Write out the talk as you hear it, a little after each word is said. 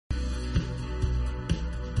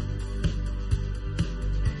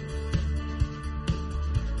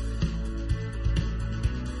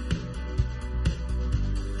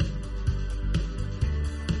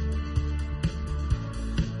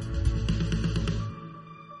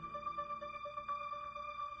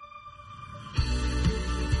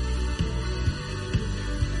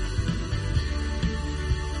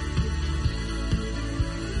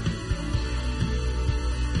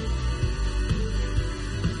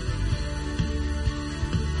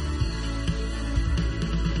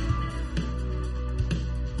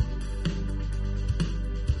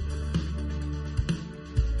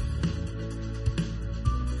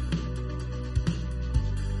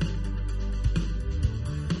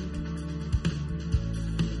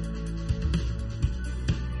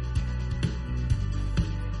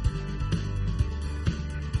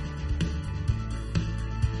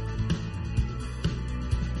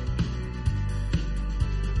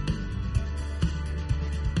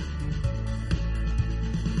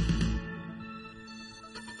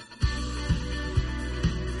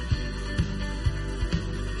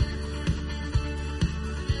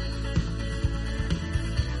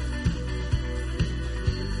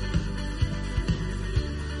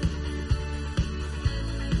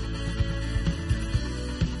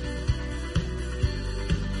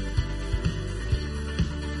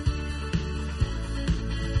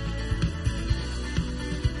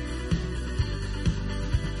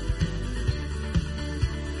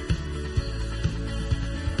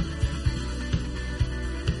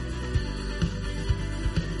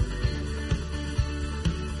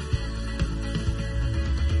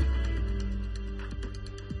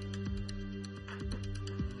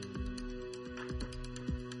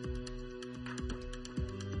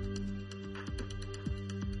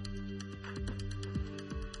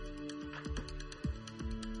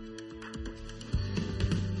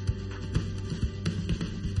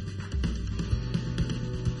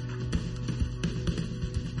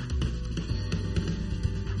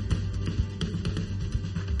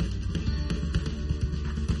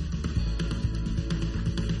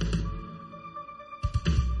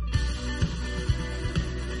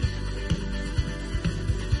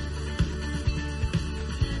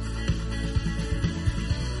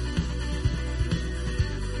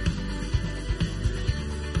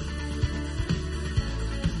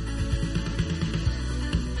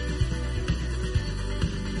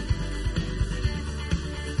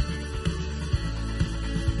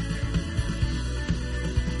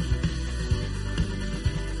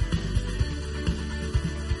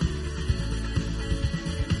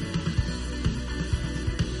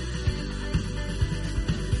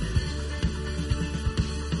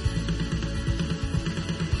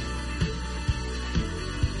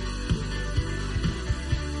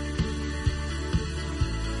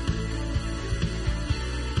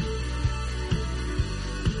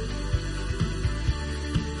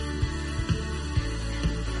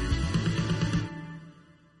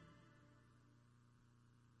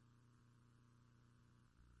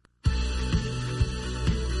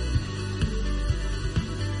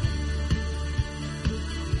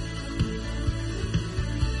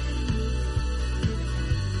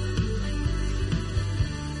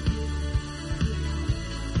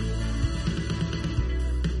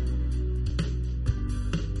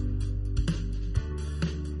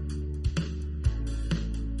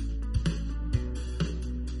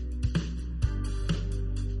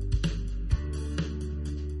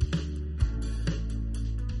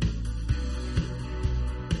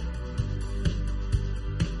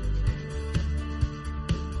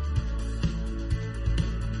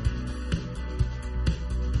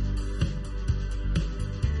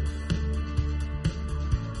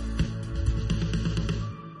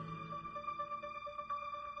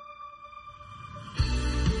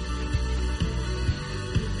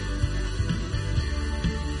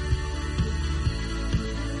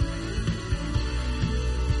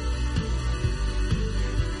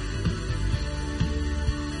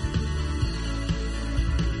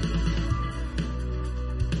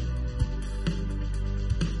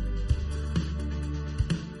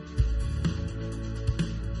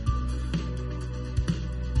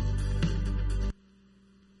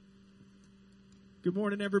Good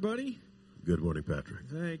morning, everybody. Good morning, Patrick.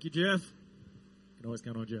 Thank you, Jeff. You can always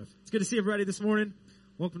count on Jeff. It's good to see everybody this morning.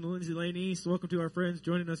 Welcome to Lindsay Lane East. Welcome to our friends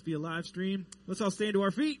joining us via live stream. Let's all stand to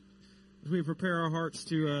our feet as we prepare our hearts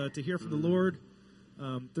to hear from the Lord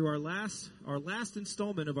through our last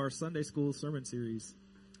installment of our Sunday school sermon series,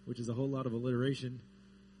 which is a whole lot of alliteration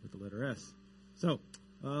with the letter S. So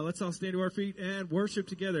let's all stand to our feet and worship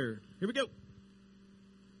together. Here we go.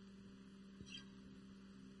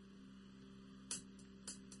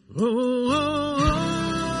 Oh, oh,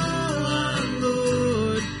 oh, our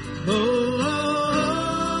Lord. Oh,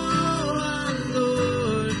 our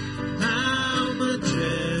Lord. How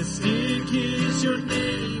majestic is your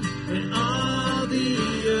name in all the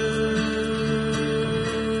earth.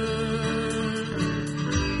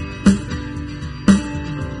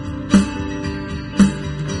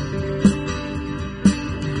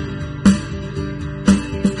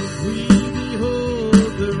 We behold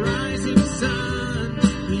the rising sun.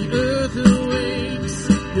 The earth awakes,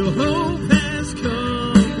 your hope has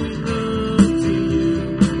come. We look to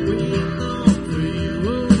you, we long for you,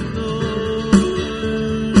 oh Lord.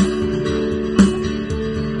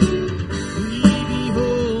 We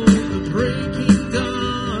behold the breaking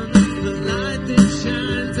dawn, the light that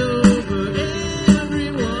shines over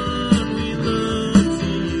everyone. We look to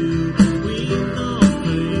you, we long for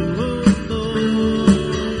you, oh Lord.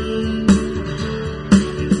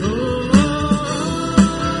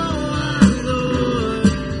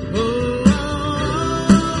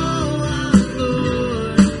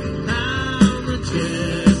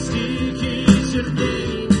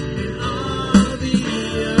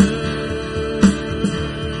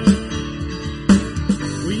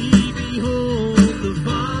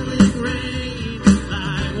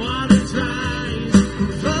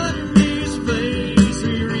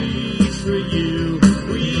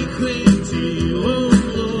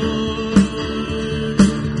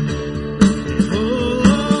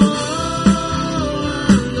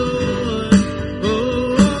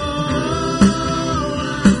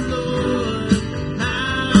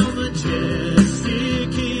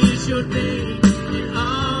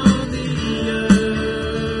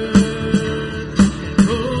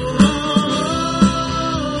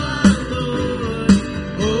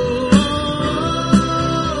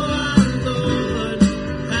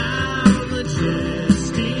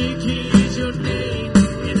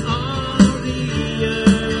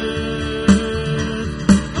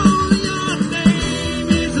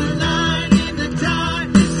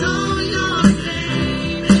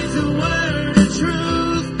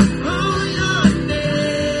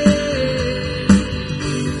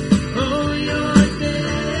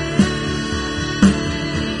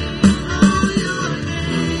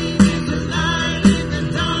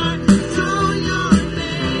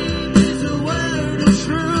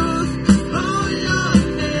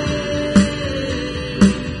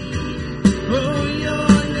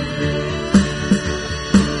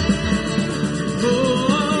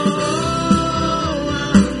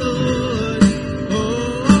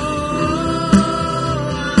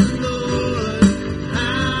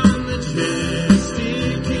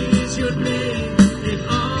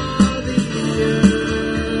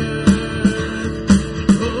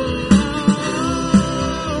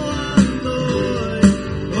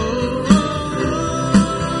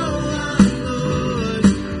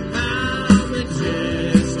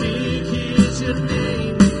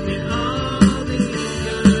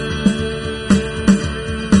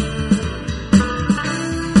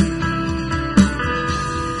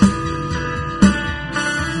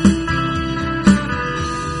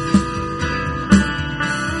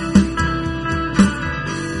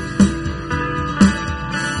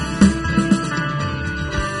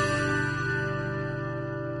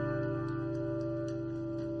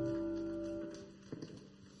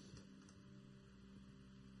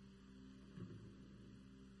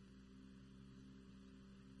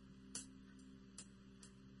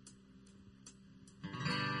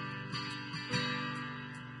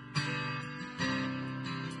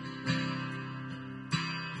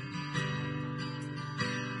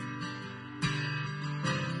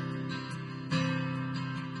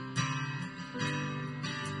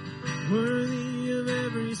 Worthy of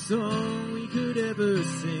every song we could ever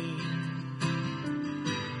sing,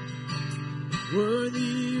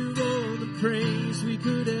 worthy of all the praise we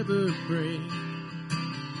could ever bring,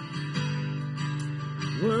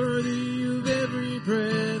 worthy of every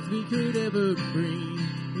breath we could ever breathe.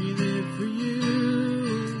 We live for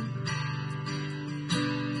you.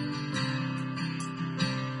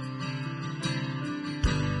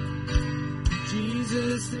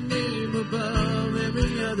 Jesus, the name above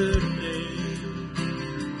every other name.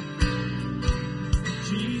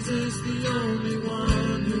 Jesus, the only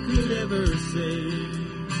one who could ever save.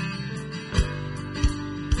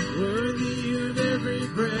 Worthy of every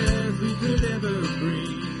breath we could ever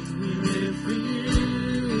breathe. We live for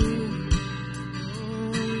you.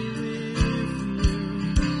 Oh, we live for you.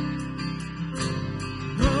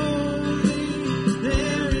 Holy,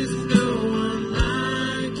 there is no one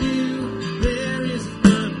like you. There is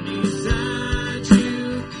none beside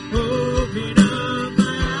you. Open up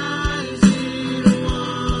my eyes in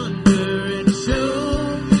wonder and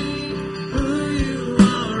show me who you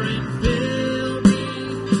are and fill me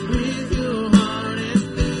with your heart and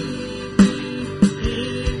lead me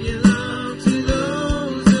in your love to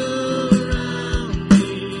those around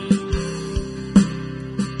me.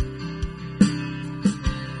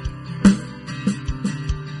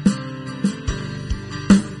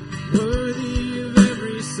 Worthy of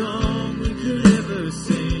every song we could ever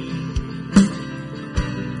sing.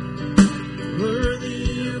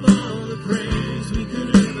 Worthy of all the praise we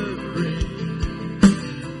could ever bring.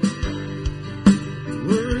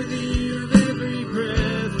 Worthy of every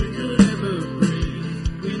breath we could ever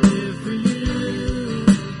breathe. We live for you.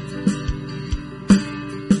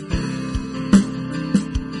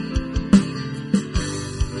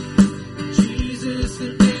 Jesus,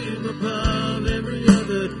 the name above every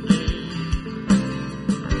other name.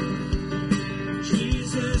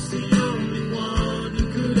 Jesus, the only one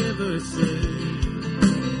who could ever save.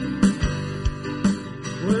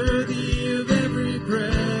 Worthy of every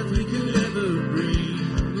breath we could ever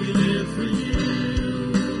breathe. We live for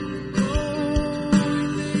you. Oh,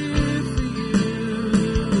 we live for you.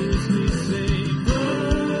 As we sing,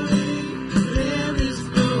 holy, there is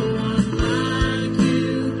no one like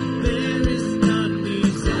you. There is none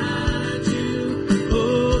beside you.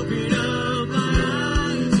 Open up my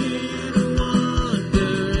eyes in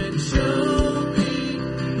wonder and show me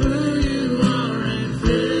who you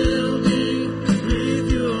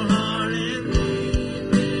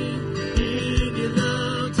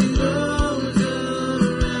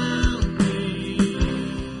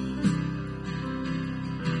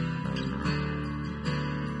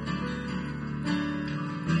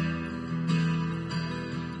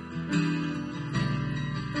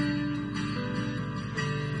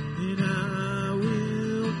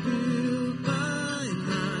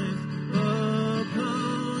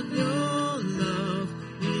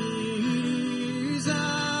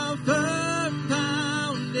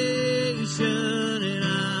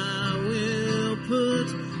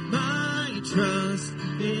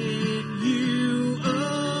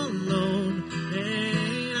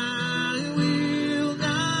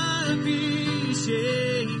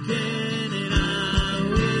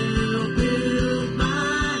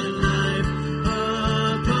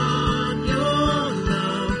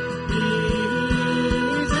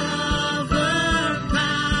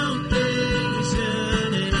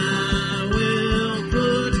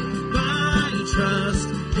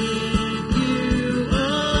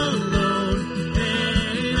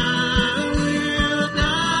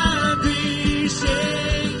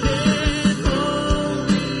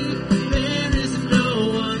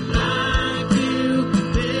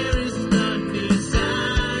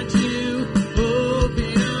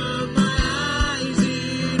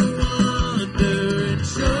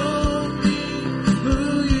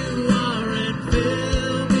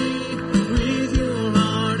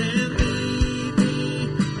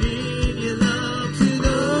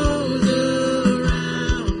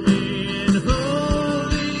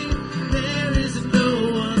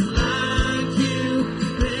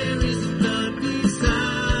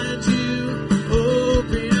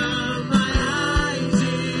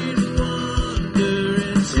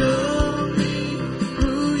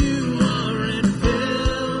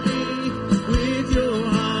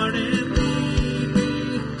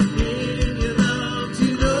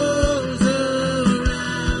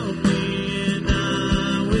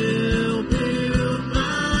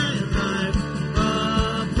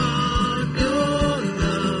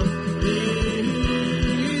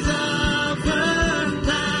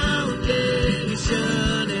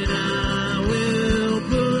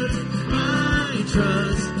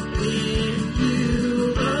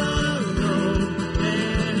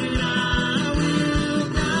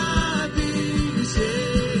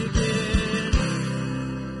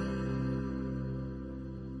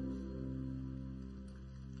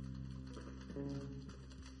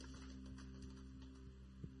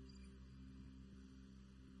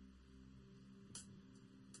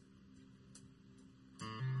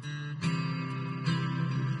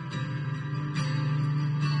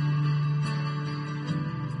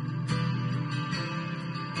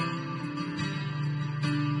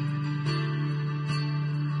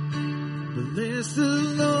Bless the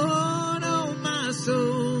Lord, oh my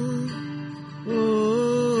soul,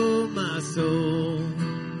 oh my soul,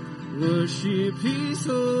 worship His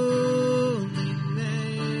holy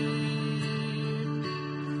name.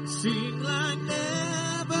 Sing like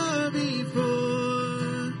never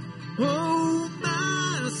before, oh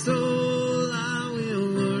my soul, I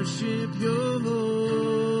will worship Your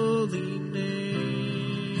holy name.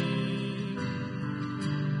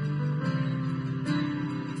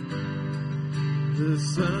 The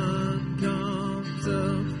sun comes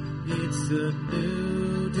up, it's a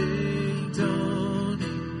new day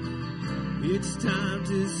dawning. It's time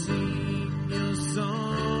to sing Your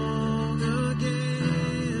song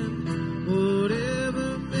again.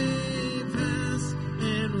 Whatever may pass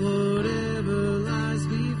and whatever lies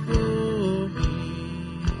before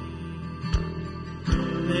me,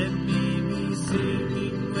 let me be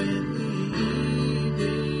singing when the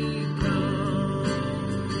evening comes.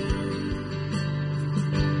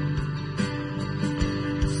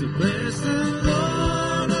 So bless the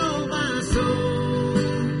Lord, oh my soul,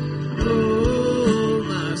 oh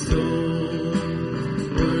my soul,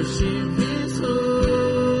 worship His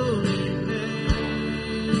holy name.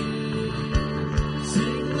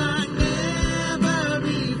 Sing like never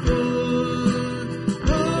before,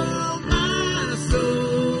 oh my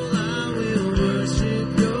soul, I will worship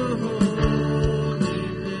Your holy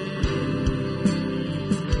name.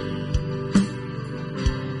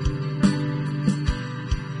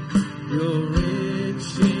 You're rich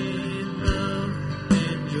in love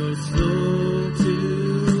and You're slow to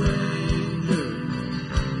anger.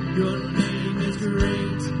 Your name is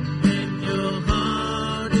great and Your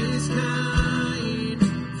heart is kind.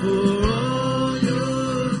 For all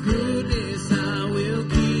Your goodness I will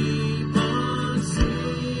keep on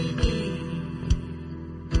singing.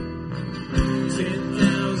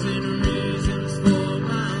 10,000 reasons for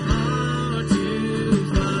my heart to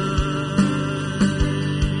find.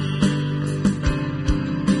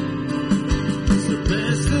 So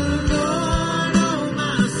bless the Lord, oh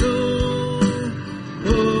my soul,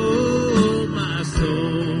 oh my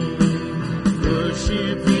soul,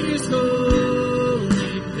 worship His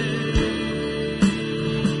holy name.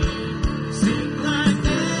 Sing like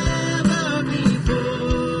never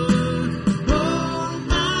before, oh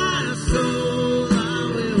my soul, I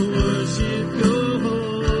will worship Your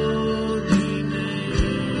holy name.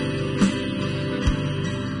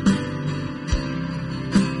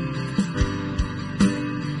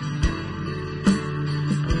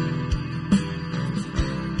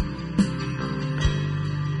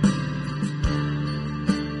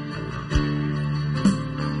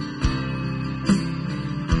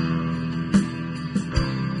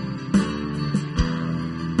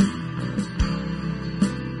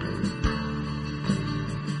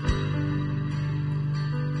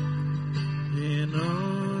 And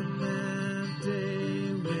on that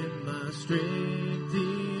day when my strength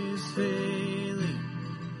is failing,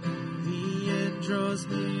 the end draws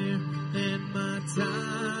near and my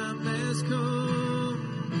time has come,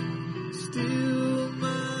 still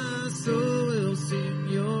my soul will sing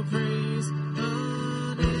Your praise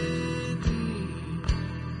unending.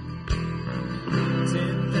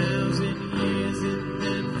 10,000 years and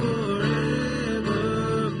then forevermore.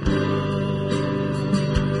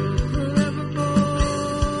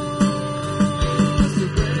 So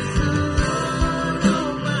bless the Lord, oh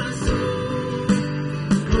my soul,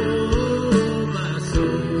 oh my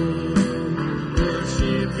soul,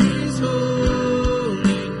 worship His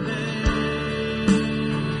holy name.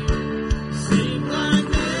 Sing like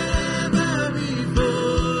never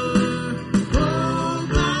before, oh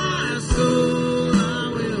my soul, I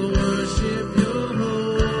will worship Your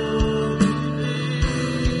holy name.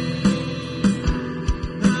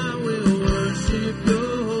 I will worship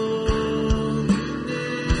Your holy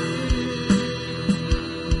name.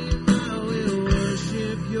 I will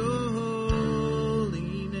worship Your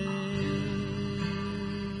holy name.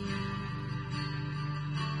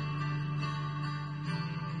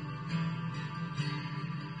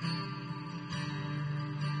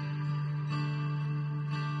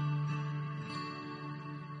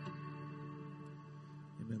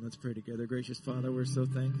 Amen. Let's pray together. Gracious Father, we're so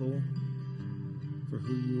thankful for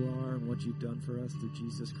who You are and what You've done for us through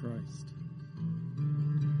Jesus Christ.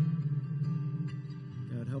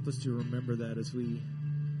 God, help us to remember that as we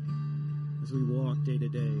walk day to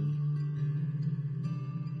day,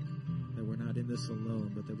 that we're not in this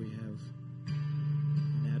alone, but that we have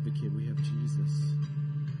an advocate. We have Jesus.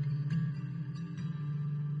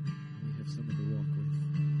 We have someone to walk with.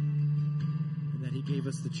 And that He gave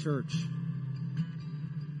us the church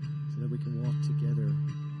so that we can walk together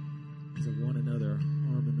as a one another,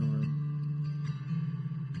 arm in arm.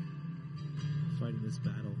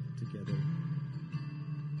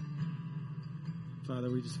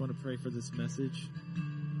 Father, we just want to pray for this message,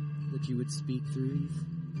 that you would speak through Eve.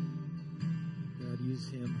 God, use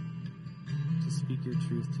him to speak your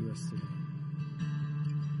truth to us today.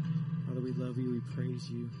 Father, we love you. We praise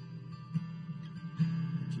you.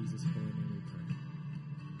 In Jesus' holy name we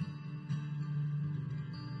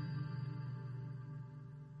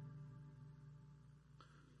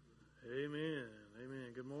pray. Amen. Amen.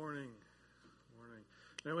 Good morning. Morning.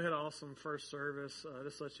 Man, we had an awesome first service.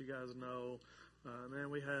 Just to let you guys know, man,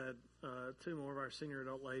 we had two more of our senior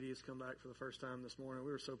adult ladies come back for the first time this morning.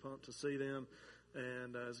 We were so pumped to see them.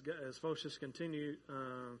 And as folks just continue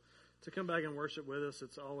to come back and worship with us,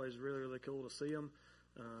 it's always really, really cool to see them.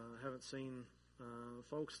 I haven't seen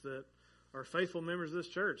folks that are faithful members of this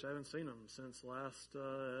church. I haven't seen them since last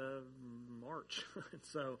March.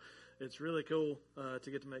 So it's really cool to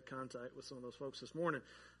get to make contact with some of those folks this morning.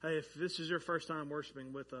 Hey, if this is your first time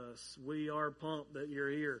worshiping with us, we are pumped that you're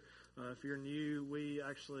here. If you're new, we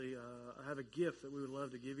actually have a gift that we would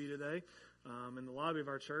love to give you today. In the lobby of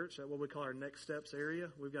our church, at what we call our Next Steps area,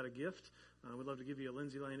 we've got a gift. We'd love to give you a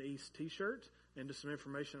Lindsay Lane East t-shirt and just some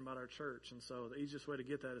information about our church. And so the easiest way to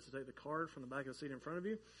get that is to take the card from the back of the seat in front of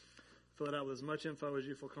you, fill it out with as much info as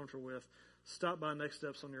you feel comfortable with. Stop by Next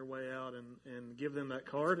Steps on your way out and give them that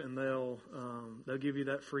card, and they'll give you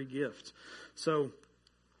that free gift. So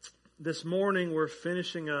this morning we're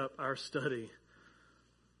finishing up our study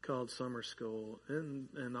called Summer School,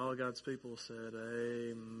 and all God's people said,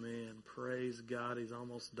 amen. Praise God, he's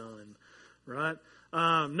almost done, right?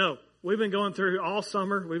 No, we've been going through all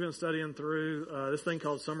summer. We've been studying through this thing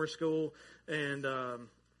called Summer School, and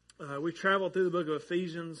we've traveled through the book of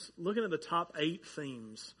Ephesians, looking at the top 8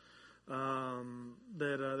 themes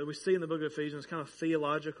that we see in the book of Ephesians, kind of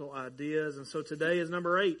theological ideas. And so today is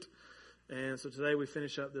number 8, and so today we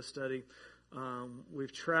finish up this study.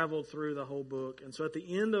 We've traveled through the whole book. And so at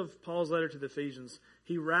the end of Paul's letter to the Ephesians,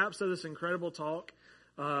 he wraps up this incredible talk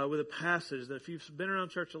with a passage that if you've been around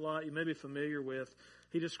church a lot, you may be familiar with.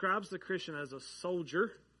 He describes the Christian as a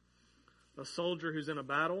soldier who's in a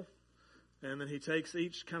battle. And then he takes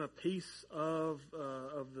each kind of piece of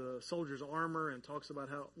the soldier's armor and talks about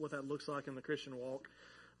what that looks like in the Christian walk.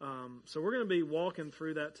 So we're going to be walking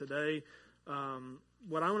through that today.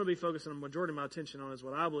 What I'm going to be focusing the majority of my attention on is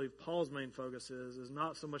what I believe Paul's main focus is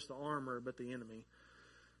not so much the armor, but the enemy.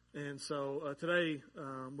 And so today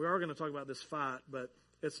we are going to talk about this fight, but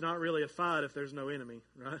it's not really a fight if there's no enemy,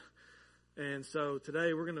 right? And so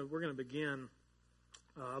today we're going to begin.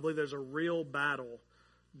 I believe there's a real battle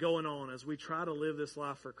going on as we try to live this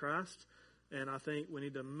life for Christ, and I think we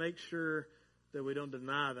need to make sure that we don't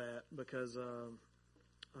deny that, because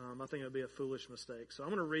I think it would be a foolish mistake. So I'm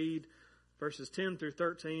going to read verses 10 through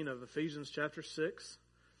 13 of Ephesians chapter 6,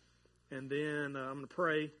 and then I'm going to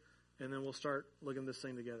pray, and then we'll start looking at this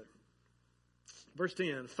thing together. Verse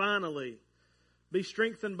 10, finally, be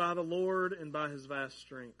strengthened by the Lord and by his vast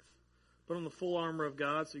strength. Put on the full armor of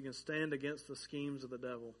God so you can stand against the schemes of the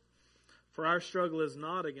devil. For our struggle is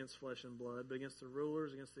not against flesh and blood, but against the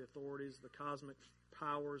rulers, against the authorities, the cosmic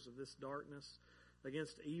powers of this darkness,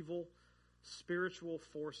 against evil spiritual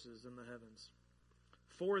forces in the heavens.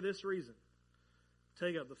 For this reason,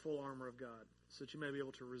 take up the full armor of God, so that you may be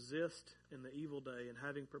able to resist in the evil day, and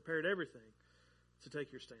having prepared everything, to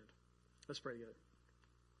take your stand. Let's pray together.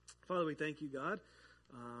 Father, we thank you, God,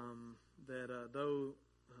 that though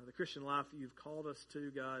the Christian life you've called us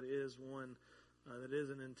to, God, is one that is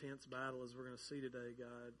an intense battle, as we're going to see today,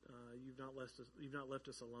 God. You've not left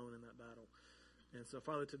us alone in that battle. And so,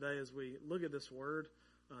 Father, today as we look at this word,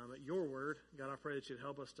 at your word, God, I pray that you'd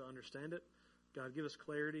help us to understand it. God, give us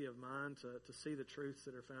clarity of mind to see the truths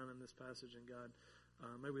that are found in this passage. And God,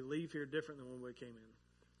 may we leave here different than when we came in.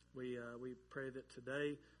 We pray that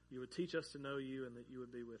today you would teach us to know you and that you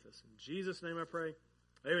would be with us. In Jesus' name I pray.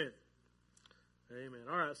 Amen. Amen.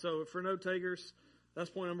 All right, so for note takers, that's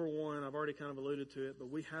point number 1. I've already kind of alluded to it, but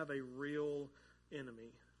we have a real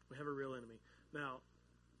enemy. We have a real enemy. Now,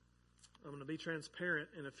 I'm going to be transparent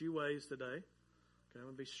in a few ways today. Okay, I'm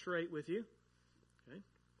going to be straight with you. Okay.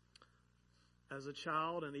 As a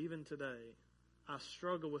child and even today, I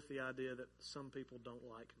struggle with the idea that some people don't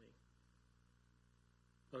like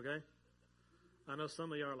me. Okay? I know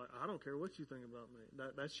some of you are like, I don't care what you think about me.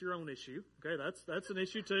 That's your own issue. Okay, that's an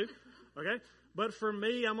issue too. Okay? But for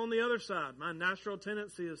me, I'm on the other side. My natural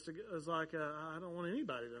tendency is like, I don't want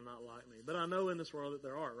anybody to not like me. But I know in this world that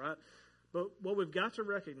there are, right? But what we've got to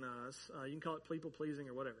recognize, you can call it people-pleasing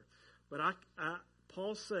or whatever. But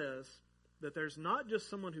Paul says that there's not just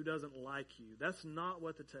someone who doesn't like you. That's not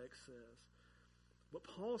what the text says. What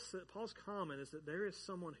Paul's comment is that there is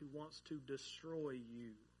someone who wants to destroy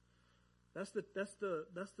you. That's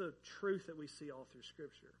the truth that we see all through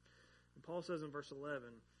Scripture. And Paul says in verse 11,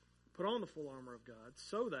 put on the full armor of God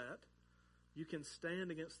so that you can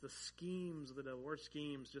stand against the schemes of the devil. The word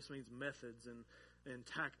schemes just means methods and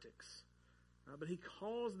tactics. But he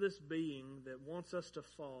calls this being that wants us to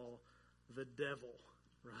fall the devil,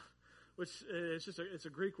 right? Which it's a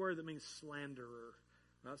Greek word that means slanderer.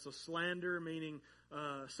 Right? So slander meaning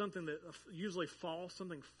something that usually false,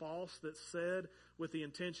 something false that's said with the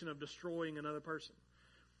intention of destroying another person.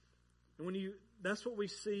 And that's what we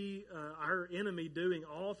see our enemy doing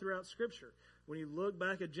all throughout Scripture. When you look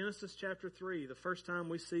back at Genesis chapter 3, the first time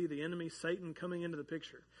we see the enemy, Satan, coming into the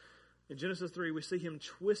picture. In Genesis 3, we see him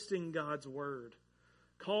twisting God's word,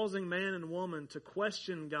 causing man and woman to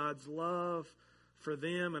question God's love for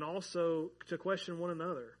them and also to question one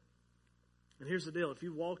another. And here's the deal. If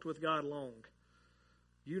you've walked with God long,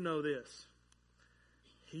 you know this.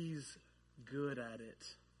 He's good at it.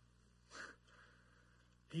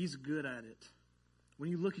 He's good at it. When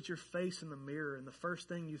you look at your face in the mirror and the first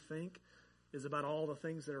thing you think is about all the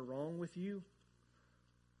things that are wrong with you,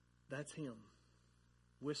 that's him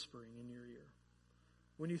whispering in your ear.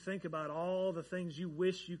 When you think about all the things you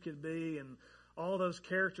wish you could be and all those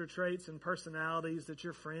character traits and personalities that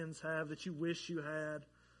your friends have that you wish you had,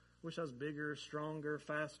 wish I was bigger, stronger,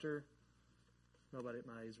 faster. Nobody at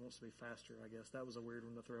my age wants to be faster, I guess. That was a weird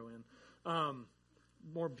one to throw in.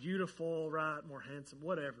 More beautiful, right? More handsome,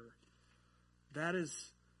 whatever. That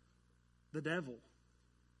is the devil.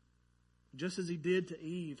 Just as he did to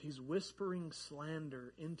Eve, he's whispering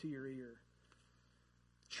slander into your ear,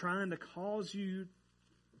 trying to cause you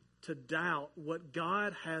to doubt what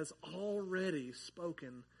God has already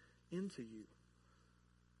spoken into you.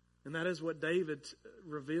 And that is what David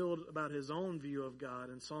revealed about his own view of God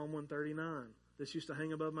in Psalm 139. This used to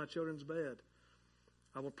hang above my children's bed.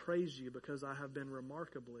 I will praise you because I have been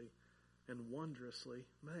remarkably and wondrously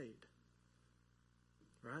made.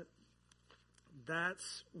 Right?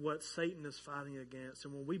 That's what Satan is fighting against.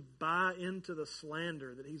 And when we buy into the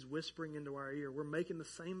slander that he's whispering into our ear, we're making the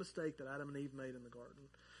same mistake that Adam and Eve made in the garden.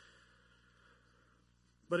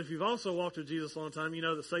 But if you've also walked with Jesus a long time, you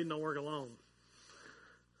know that Satan don't work alone.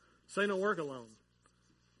 Satan don't work alone.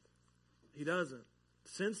 He doesn't.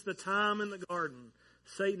 Since the time in the garden,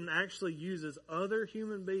 Satan actually uses other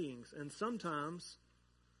human beings, and sometimes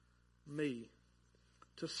me,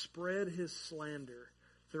 to spread his slander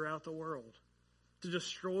throughout the world, to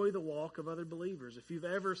destroy the walk of other believers. If you've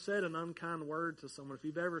ever said an unkind word to someone, if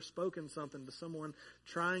you've ever spoken something to someone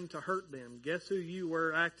trying to hurt them, guess who you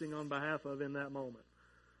were acting on behalf of in that moment?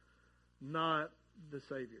 Not the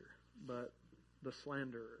Savior, but the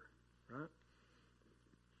slanderer, right?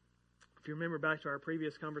 If you remember back to our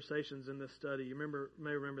previous conversations in this study, you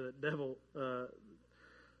may remember that devil,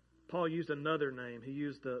 Paul used another name. He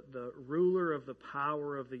used the ruler of the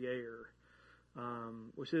power of the air.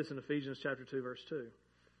 We see this in Ephesians chapter 2, verse 2.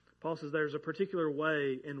 Paul says there's a particular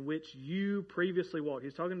way in which you previously walked.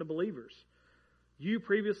 He's talking to believers. You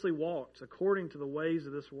previously walked according to the ways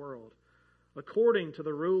of this world, according to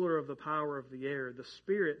the ruler of the power of the air, the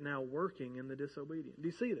spirit now working in the disobedient. Do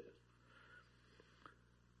you see this?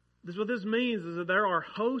 What this means is that there are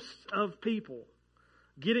hosts of people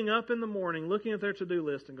getting up in the morning, looking at their to-do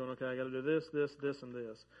list and going, okay, I got to do this, and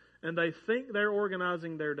this. And they think they're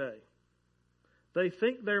organizing their day. They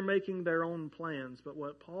think they're making their own plans, but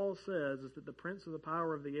what Paul says is that the prince of the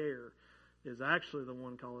power of the air is actually the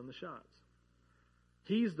one calling the shots.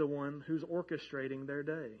 He's the one who's orchestrating their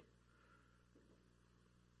day.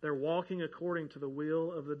 They're walking according to the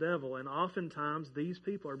will of the devil, and oftentimes these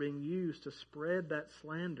people are being used to spread that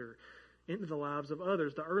slander into the lives of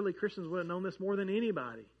others. The early Christians would have known this more than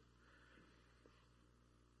anybody.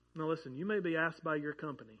 Now listen, you may be asked by your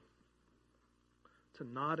company to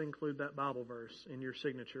not include that Bible verse in your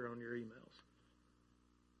signature on your emails.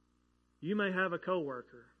 You may have a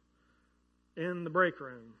coworker in the break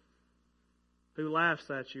room who laughs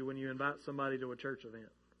at you when you invite somebody to a church event.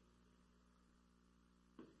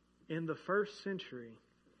 In the first century,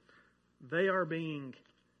 they are being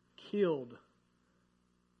killed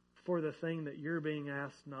for the thing that you're being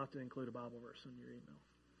asked not to include a Bible verse in your email.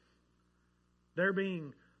 They're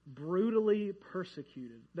being brutally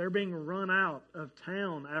persecuted. They're being run out of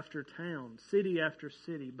town after town, city after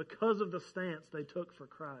city, because of the stance they took for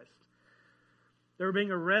Christ. They're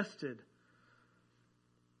being arrested.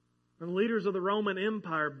 The leaders of the Roman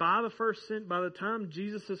Empire, by the time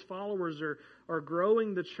Jesus' followers are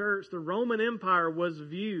growing the church, the Roman Empire was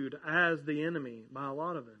viewed as the enemy by a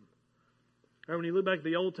lot of them. Right, when you look back at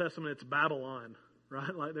the Old Testament, it's Babylon,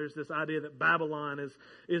 right? Like there's this idea that Babylon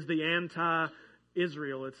is the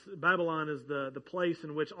Israel. Babylon is the place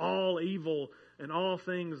in which all evil and all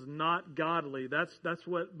things not godly. That's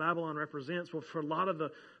what Babylon represents. Well, for a lot of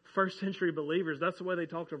the first century believers, that's the way they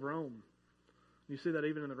talked of Rome. You see that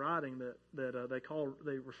even in the writing that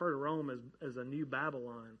they refer to Rome as a new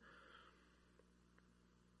Babylon.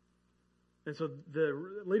 And so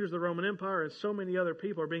the leaders of the Roman Empire and so many other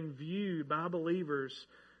people are being viewed by believers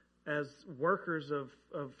as workers of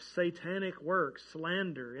satanic work,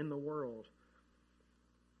 slander in the world.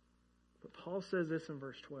 But Paul says this in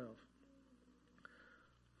verse 12.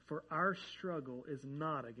 For our struggle is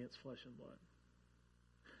not against flesh and blood.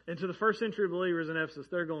 And to the first century believers in Ephesus,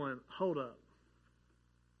 they're going, hold up.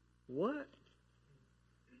 What?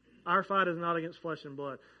 Our fight is not against flesh and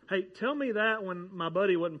blood. Hey, tell me that when my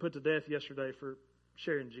buddy wasn't put to death yesterday for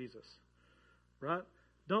sharing Jesus. Right?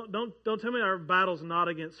 Don't tell me our battle's not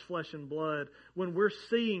against flesh and blood when we're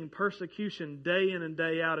seeing persecution day in and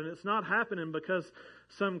day out. And it's not happening because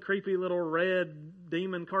some creepy little red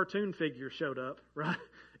demon cartoon figure showed up, right?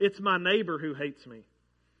 It's my neighbor who hates me.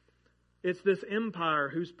 It's this empire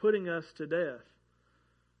who's putting us to death.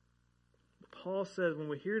 Paul says, when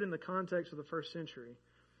we hear it in the context of the first century,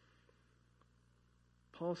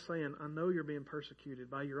 Paul's saying, I know you're being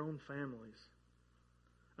persecuted by your own families.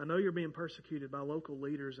 I know you're being persecuted by local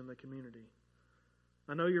leaders in the community.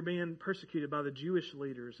 I know you're being persecuted by the Jewish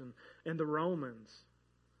leaders and the Romans.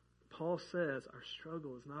 Paul says our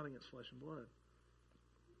struggle is not against flesh and blood.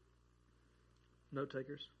 Note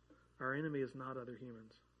takers, our enemy is not other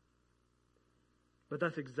humans. But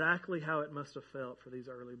that's exactly how it must have felt for these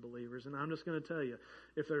early believers. And I'm just going to tell you,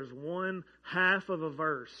 if there's one half of a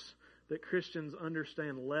verse that Christians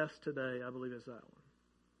understand less today, I believe it's that one.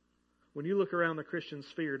 When you look around the Christian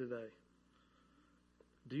sphere today,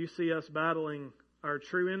 do you see us battling our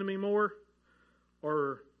true enemy more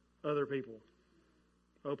or other people?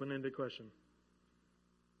 Open-ended question.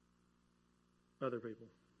 Other people.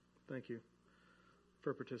 Thank you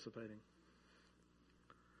for participating.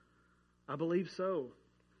 I believe so.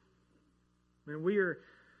 I mean,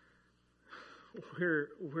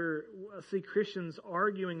 I see Christians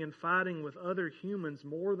arguing and fighting with other humans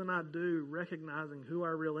more than I do recognizing who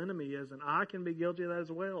our real enemy is, and I can be guilty of that as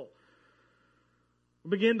well.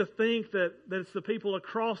 We begin to think that it's the people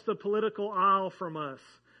across the political aisle from us.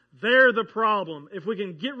 They're the problem. If we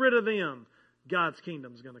can get rid of them, God's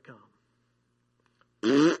kingdom's going to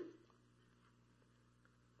come.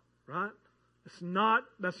 Right?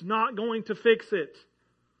 That's not going to fix it.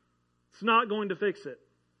 It's not going to fix it.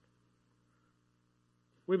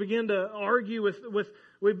 We begin to argue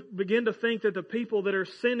we begin to think that the people that are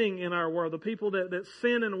sinning in our world, the people that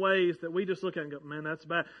sin in ways that we just look at and go, man, that's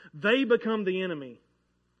bad, they become the enemy.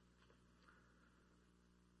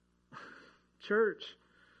 Church,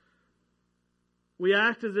 we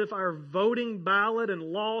act as if our voting ballot and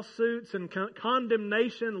lawsuits and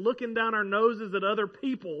condemnation, looking down our noses at other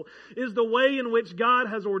people, is the way in which God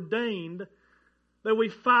has ordained that we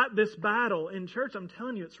fight this battle. In church, I'm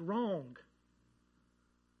telling you, it's wrong.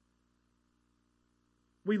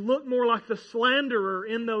 We look more like the slanderer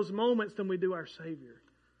in those moments than we do our Savior.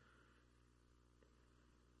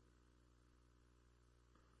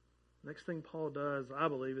 Next thing Paul does, I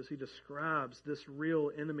believe, is he describes this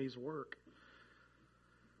real enemy's work.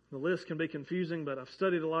 The list can be confusing, but I've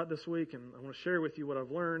studied a lot this week, and I want to share with you what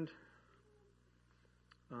I've learned.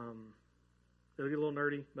 It'll get a little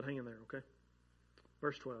nerdy, but hang in there, okay?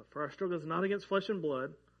 Verse 12. For our struggle is not against flesh and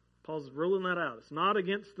blood. Paul's ruling that out. It's not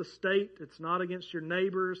against the state. It's not against your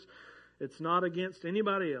neighbors. It's not against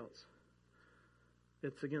anybody else.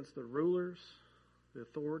 It's against the rulers, the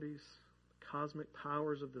authorities, the cosmic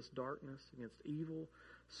powers of this darkness, against evil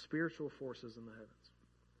spiritual forces in the heavens.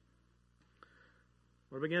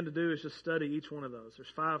 What I began to do is just study each one of those.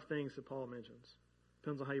 There's 5 things that Paul mentions.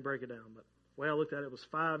 Depends on how you break it down. But the way I looked at it was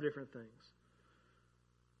 5 different things.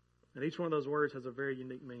 And each one of those words has a very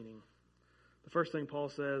unique meaning. The first thing Paul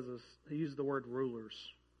says is he uses the word rulers.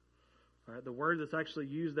 All right, the word that's actually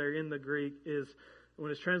used there in the Greek is,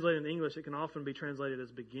 when it's translated in English, it can often be translated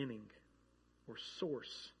as beginning or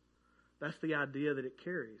source. That's the idea that it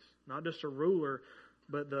carries. Not just a ruler,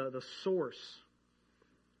 but the source.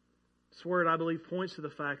 This word, I believe, points to the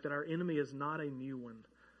fact that our enemy is not a new one.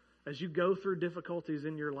 As you go through difficulties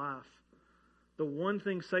in your life, the one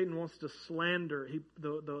thing Satan wants to slander,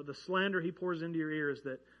 the slander he pours into your ear is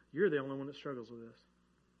that you're the only one that struggles with this.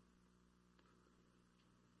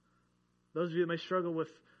 Those of you that may struggle with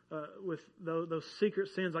those secret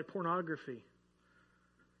sins like pornography,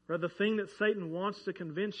 or the thing that Satan wants to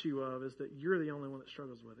convince you of is that you're the only one that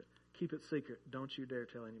struggles with it. Keep it secret. Don't you dare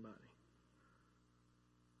tell anybody.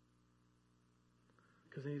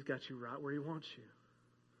 Because then He's got you right where He wants you.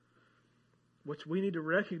 What we need to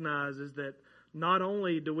recognize is that not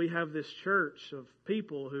only do we have this church of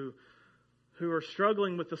people who are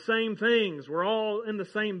struggling with the same things, we're all in the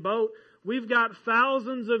same boat, we've got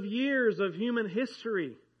thousands of years of human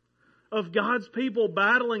history of God's people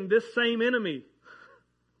battling this same enemy.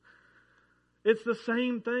 It's the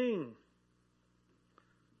same thing.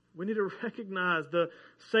 We need to recognize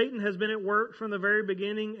Satan has been at work from the very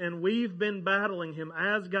beginning, and we've been battling him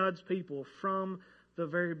as God's people from the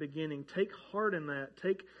very beginning. Take heart in that.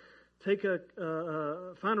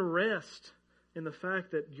 Find a rest in the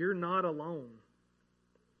fact that you're not alone.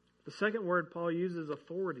 The second word Paul uses,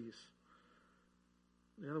 authorities.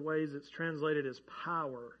 In other ways, it's translated as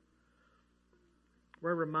power,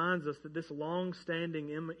 where it reminds us that this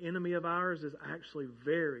long-standing enemy of ours is actually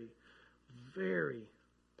very, very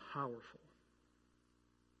powerful.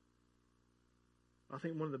 I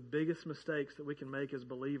think one of the biggest mistakes that we can make as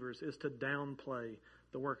believers is to downplay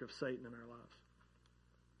the work of Satan in our lives.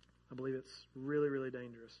 I believe it's really, really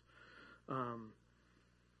dangerous.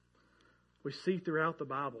 We see throughout the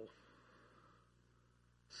Bible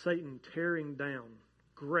Satan tearing down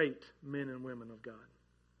great men and women of God.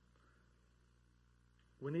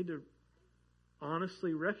 We need to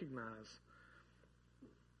honestly recognize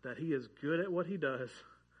that he is good at what he does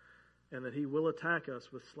and that he will attack us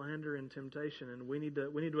with slander and temptation. And we need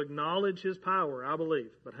to acknowledge his power, I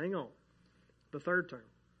believe. But hang on. The third term.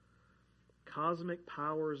 Cosmic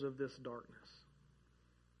powers of this darkness.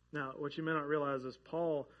 Now, what you may not realize is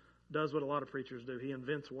Paul does what a lot of preachers do. He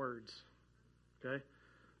invents words. Okay?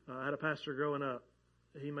 I had a pastor growing up.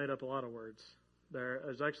 He made up a lot of words.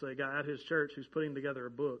 There's actually a guy at his church who's putting together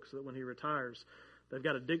a book so that when he retires, they've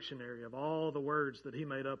got a dictionary of all the words that he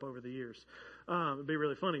made up over the years. It'd be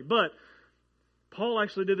really funny. But Paul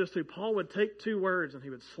actually did this too. Paul would take two words and he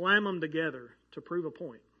would slam them together to prove a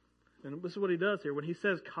point. And this is what he does here. When he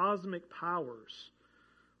says cosmic powers,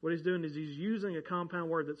 what he's doing is he's using a compound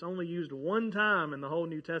word that's only used one time in the whole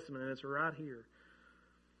New Testament, and it's right here.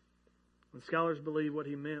 And scholars believe what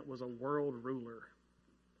he meant was a world ruler.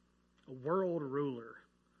 A world ruler.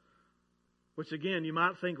 Which again, you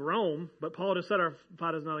might think Rome, but Paul just said our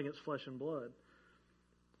fight is not against flesh and blood.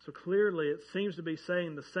 So clearly it seems to be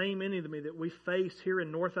saying the same enemy that we face here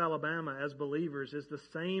in North Alabama as believers is the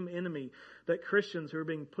same enemy that Christians who are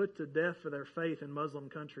being put to death for their faith in Muslim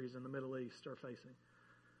countries in the Middle East are facing.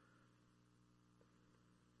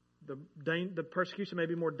 The persecution may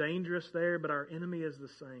be more dangerous there, but our enemy is the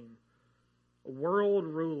same. A world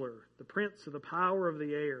ruler, the prince of the power of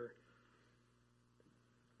the air.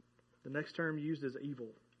 The next term used is evil,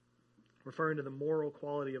 referring to the moral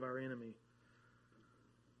quality of our enemy.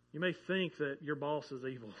 You may think that your boss is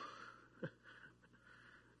evil.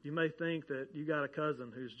 You may think that you got a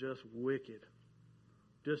cousin who's just wicked.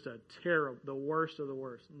 Just a terrible, the worst of the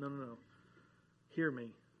worst. No. Hear me.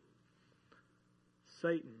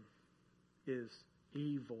 Satan is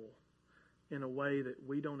evil in a way that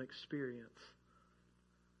we don't experience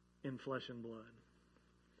in flesh and blood.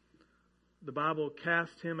 The Bible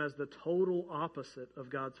casts him as the total opposite of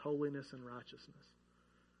God's holiness and righteousness.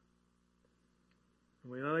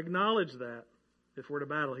 We don't acknowledge that if we're to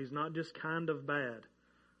battle. He's not just kind of bad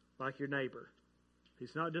like your neighbor.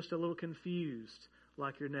 He's not just a little confused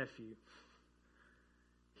like your nephew.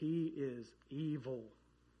 He is evil.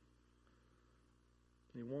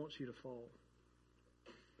 He wants you to fall.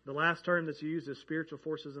 The last term that's used is spiritual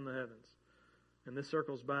forces in the heavens. And this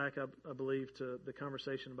circles back, I believe, to the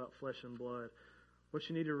conversation about flesh and blood. What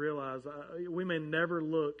you need to realize, we may never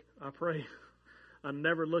look, I pray, I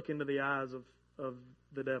never look into the eyes of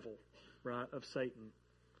the devil, right, of Satan.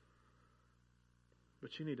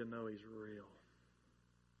 But you need to know he's real.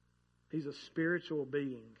 He's a spiritual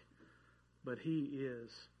being, but he is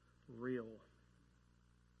real.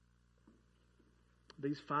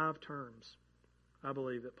 These 5 terms, I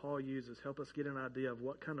believe, that Paul uses help us get an idea of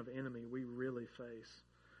what kind of enemy we really face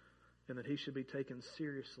and that he should be taken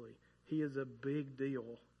seriously. He is a big deal.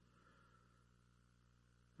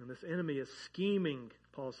 And this enemy is scheming,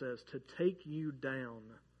 Paul says, to take you down.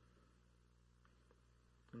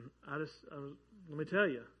 And let me tell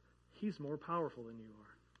you, he's more powerful than you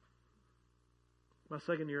are. My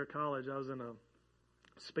second year of college, I was in a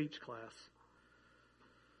speech class.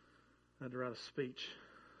 I had to write a speech.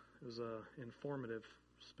 It was an informative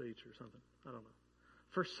speech or something. I don't know.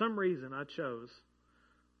 For some reason, I chose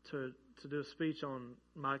to do a speech on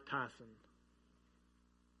Mike Tyson.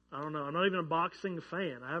 I don't know. I'm not even a boxing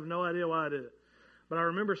fan. I have no idea why I did it. But I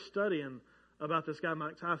remember studying about this guy,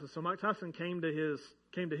 Mike Tyson. So Mike Tyson came to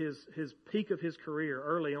his peak of his career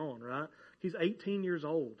early on, right? He's 18 years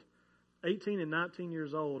old 18 and 19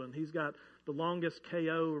 years old, and he's got the longest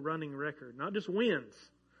KO running record. Not just wins,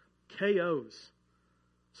 KOs.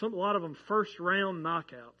 A lot of them first round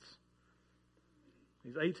knockouts.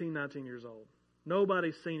 He's 18, 19 years old.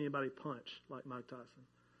 Nobody's seen anybody punch like Mike Tyson.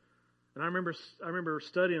 And I remember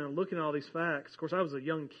studying and looking at all these facts. Of course, I was a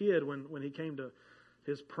young kid when he came to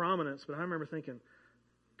his prominence, but I remember thinking,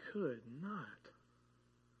 could not.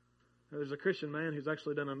 There's a Christian man who's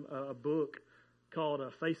actually done a book called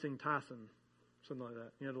Facing Tyson, something like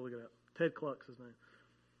that. You have to look it up. Ted Kluck's his name.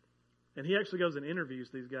 And he actually goes and interviews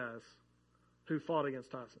these guys who fought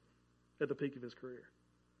against Tyson at the peak of his career.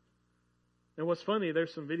 And what's funny,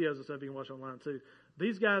 there's some videos and stuff you can watch online too.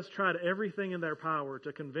 These guys tried everything in their power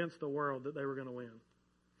to convince the world that they were going to win.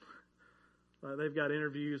 Like they've got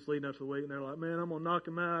interviews leading up to the week, and they're like, man, I'm going to knock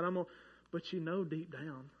him out. But you know deep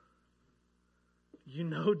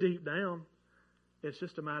down, it's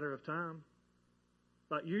just a matter of time.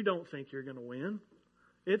 Like you don't think you're going to win.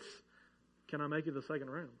 It's, can I make it the second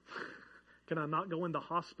round? Can I not go in the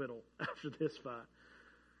hospital after this fight?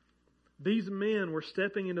 These men were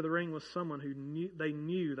stepping into the ring with someone who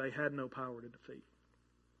knew they had no power to defeat.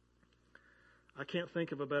 I can't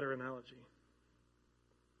think of a better analogy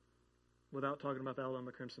without talking about the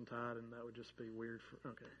Alabama Crimson Tide, and that would just be weird.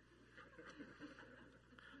 Okay.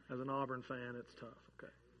 As an Auburn fan, it's tough.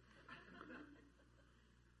 Okay.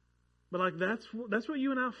 But like that's what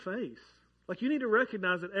you and I face. Like you need to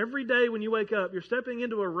recognize that every day when you wake up, you're stepping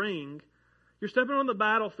into a ring, you're stepping on the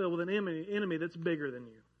battlefield with an enemy that's bigger than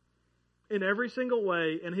you. In every single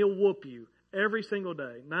way, and he'll whoop you every single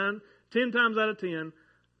day. 10 times out of 10,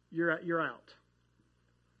 you're out.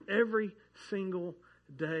 Every single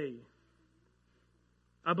day.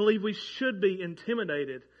 I believe we should be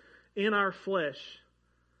intimidated in our flesh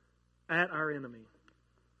at our enemy.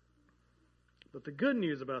 But the good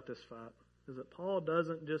news about this fight is that Paul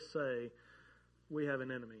doesn't just say, we have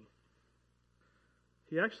an enemy.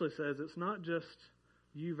 He actually says it's not just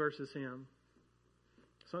you versus him.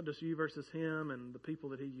 It's not just you versus him and the people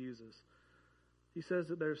that he uses. He says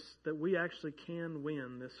that we actually can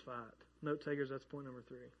win this fight. Note takers, that's point number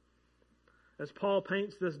 3. As Paul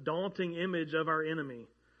paints this daunting image of our enemy,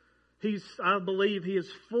 I believe he is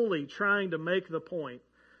fully trying to make the point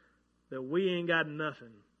that we ain't got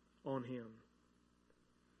nothing on him.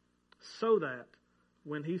 So that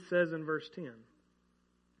when he says in verse 10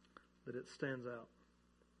 that it stands out.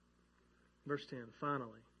 Verse 10,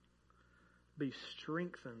 finally, be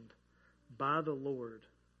strengthened by the Lord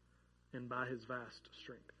and by his vast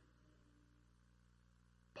strength.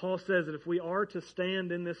 Paul says that if we are to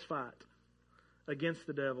stand in this fight against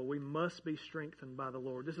the devil, we must be strengthened by the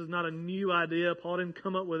Lord. This is not a new idea. Paul didn't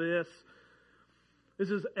come up with this. This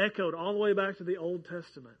is echoed all the way back to the Old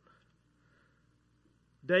Testament.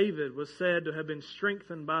 David was said to have been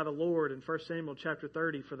strengthened by the Lord in 1 Samuel chapter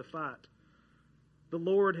 30 for the fight. The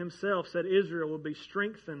Lord himself said Israel would be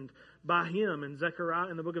strengthened by him in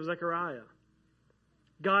the book of Zechariah.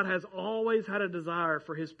 God has always had a desire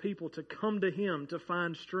for his people to come to him to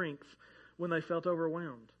find strength when they felt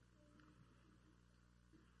overwhelmed.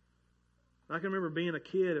 I can remember being a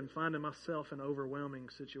kid and finding myself in overwhelming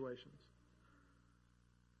situations.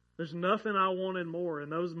 There's nothing I wanted more in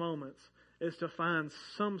those moments is to find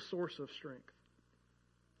some source of strength.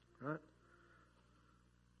 Right?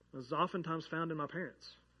 It was oftentimes found in my parents.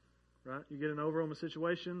 Right? You get in an overwhelming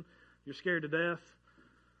situation, you're scared to death.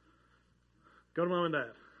 Go to mom and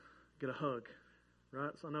dad. Get a hug.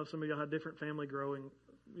 Right? So I know some of y'all had different family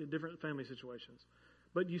situations.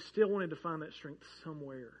 But you still wanted to find that strength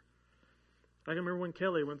somewhere. I can remember when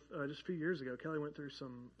Kelly went, just a few years ago, Kelly went through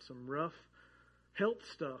some rough health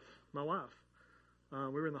stuff, my wife. We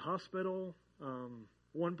were in the hospital.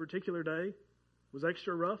 One particular day was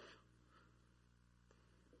extra rough.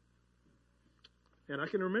 And I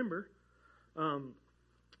can remember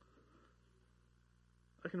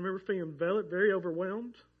feeling very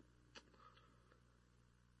overwhelmed.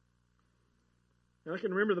 And I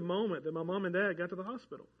can remember the moment that my mom and dad got to the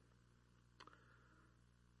hospital.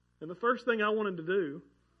 And the first thing I wanted to do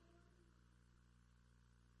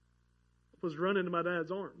was run into my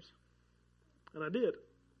dad's arms. And I did.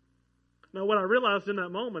 Now, what I realized in that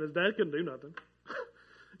moment is Dad couldn't do nothing.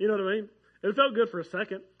 You know what I mean? It felt good for a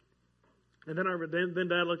second. And then then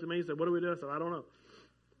Dad looked at me and said, what do we do? I said, I don't know.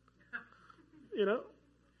 You know?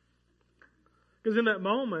 Because in that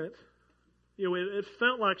moment, it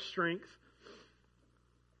felt like strength.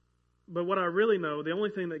 But what I really know, the only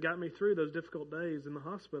thing that got me through those difficult days in the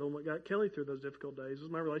hospital and what got Kelly through those difficult days was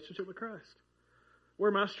my relationship with Christ.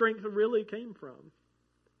 Where my strength really came from.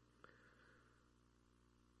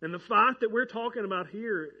 And the fight that we're talking about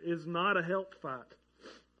here is not a health fight.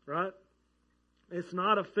 Right? It's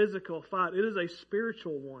not a physical fight. It is a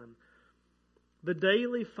spiritual one. The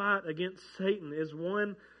daily fight against Satan is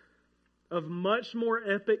one of much more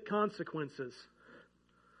epic consequences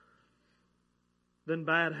than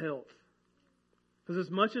bad health. Because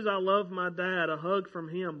as much as I love my dad, a hug from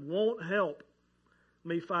him won't help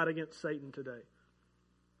me fight against Satan today.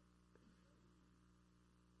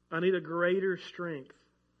 I need a greater strength.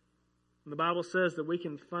 And the Bible says that we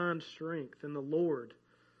can find strength in the Lord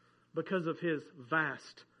because of His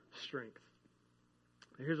vast strength.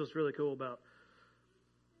 And here's what's really cool about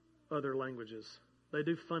other languages. They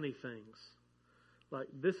do funny things. Like,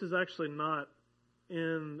 this is actually not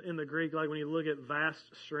in the Greek, like when you look at vast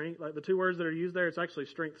strength, like the two words that are used there, it's actually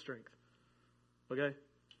strength. Okay?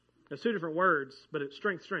 There's two different words, but it's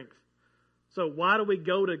strength. So why do we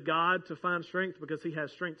go to God to find strength? Because He has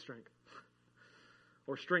strength.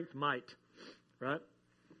 Or strength might. Right?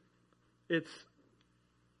 And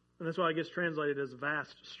that's why it gets translated as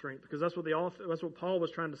vast strength. Because that's what Paul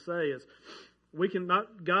was trying to say is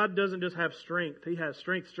God doesn't just have strength. He has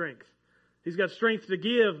strength. He's got strength to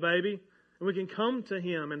give, baby. And we can come to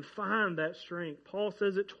Him and find that strength. Paul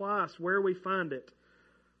says it twice, where we find it.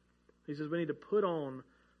 He says we need to put on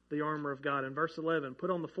the armor of God. In verse 11, put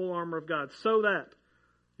on the full armor of God so that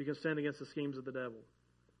you can stand against the schemes of the devil.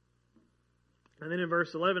 And then in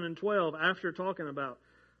verse 11 and 12, after talking about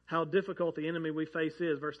how difficult the enemy we face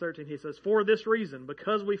is, verse 13, he says, for this reason,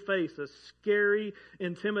 because we face a scary,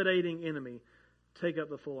 intimidating enemy, take up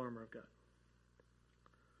the full armor of God.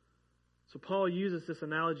 So Paul uses this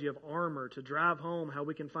analogy of armor to drive home how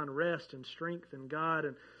we can find rest and strength in God.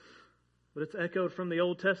 But it's echoed from the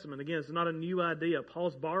Old Testament. Again, it's not a new idea.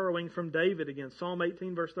 Paul's borrowing from David again. Psalm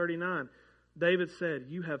 18, verse 39. David said,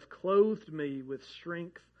 you have clothed me with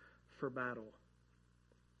strength for battle.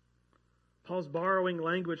 Paul's borrowing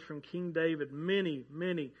language from King David many,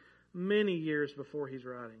 many, many years before he's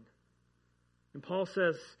writing. And Paul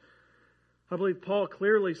says, I believe Paul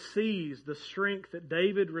clearly sees the strength that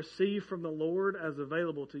David received from the Lord as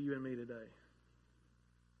available to you and me today.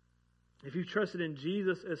 If you've trusted in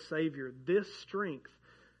Jesus as Savior, this strength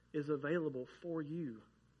is available for you.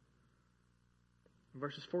 In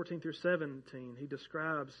verses 14 through 17, he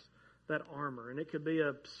describes that armor. And it could be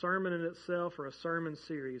a sermon in itself or a sermon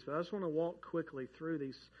series. But I just want to walk quickly through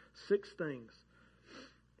these 6 things.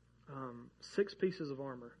 6 pieces of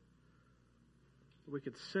armor we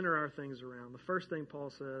could center our things around. The first thing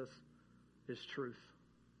Paul says is truth.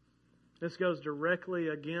 This goes directly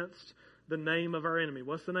against the name of our enemy.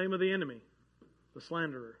 What's the name of the enemy? The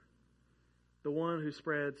slanderer. The one who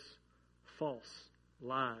spreads false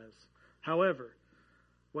lies. However,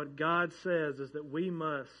 what God says is that we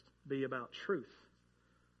must be about truth.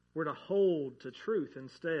 We're to hold to truth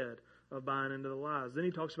instead of buying into the lies. Then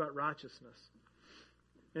he talks about righteousness.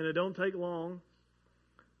 And it don't take long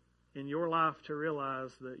in your life to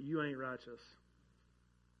realize that you ain't righteous.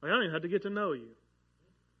 Like, I don't even have to get to know you.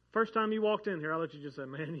 First time you walked in here, I let you just say,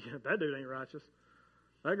 man, yeah, that dude ain't righteous.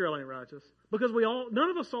 That girl ain't righteous. Because none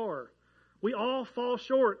of us are. We all fall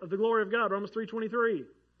short of the glory of God. Romans 3:23.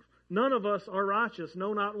 None of us are righteous.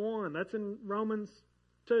 No, not one. That's in Romans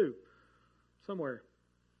 2. Somewhere.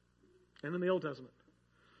 And in the Old Testament.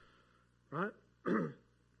 Right?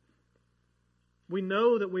 We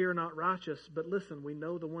know that we are not righteous, but listen, we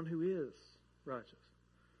know the one who is righteous.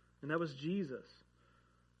 And that was Jesus.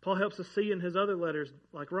 Paul helps us see in his other letters,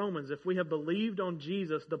 like Romans, if we have believed on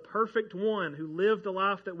Jesus, the perfect one who lived the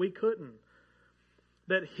life that we couldn't,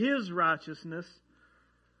 that His righteousness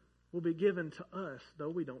will be given to us, though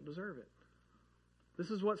we don't deserve it. This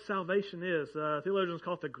is what salvation is. Theologians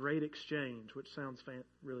call it the great exchange, which sounds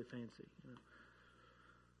really fancy. You know?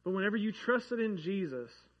 But whenever you trusted in Jesus,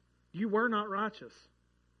 you were not righteous.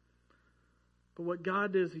 But what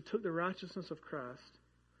God did is He took the righteousness of Christ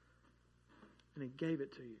and He gave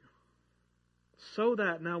it to you. So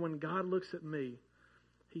that now when God looks at me,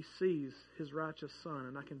 He sees His righteous Son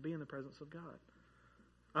and I can be in the presence of God.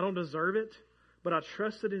 I don't deserve it, but I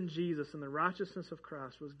trusted in Jesus and the righteousness of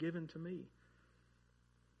Christ was given to me.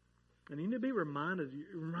 And you need to be reminded,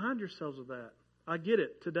 remind yourselves of that. I get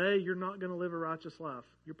it. Today you're not going to live a righteous life.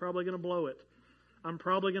 You're probably going to blow it. I'm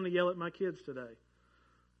probably going to yell at my kids today.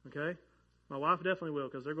 Okay? My wife definitely will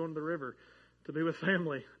because they're going to the river to be with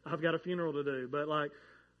family. I've got a funeral to do. But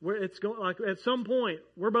at some point,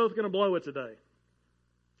 we're both going to blow it today.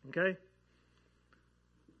 Okay?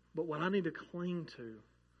 But what I need to cling to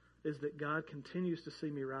is that God continues to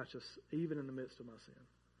see me righteous even in the midst of my sin.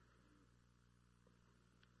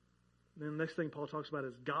 Then the next thing Paul talks about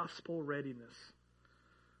is gospel readiness.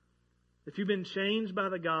 If you've been changed by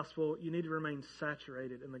the gospel, you need to remain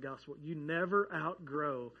saturated in the gospel. You never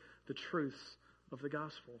outgrow the truths of the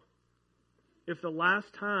gospel. If the last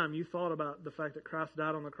time you thought about the fact that Christ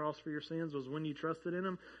died on the cross for your sins was when you trusted in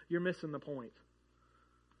Him, you're missing the point.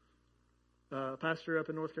 A pastor up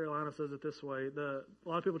in North Carolina says it this way. A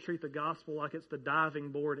lot of people treat the gospel like it's the diving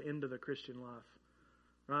board into the Christian life.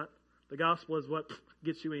 Right? The gospel is what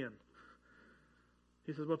gets you in.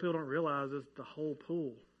 He says what people don't realize is the whole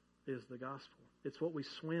pool is the gospel. It's what we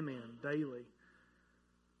swim in daily.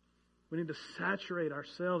 We need to saturate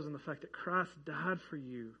ourselves in the fact that Christ died for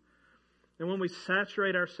you. And when we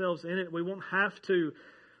saturate ourselves in it, we won't have to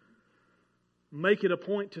make it a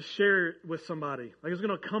point to share it with somebody. Like it's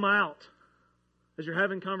going to come out as you're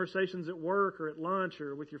having conversations at work or at lunch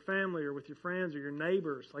or with your family or with your friends or your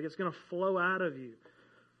neighbors. Like it's going to flow out of you.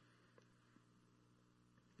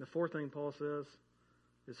 The fourth thing Paul says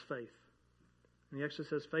is faith. And he actually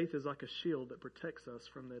says faith is like a shield that protects us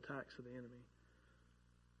from the attacks of the enemy.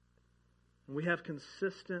 And we have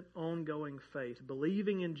consistent, ongoing faith,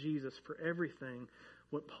 believing in Jesus for everything.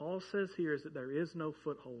 What Paul says here is that there is no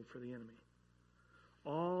foothold for the enemy.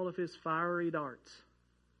 All of his fiery darts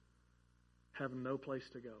have no place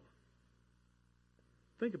to go.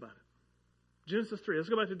 Think about it. Genesis 3. Let's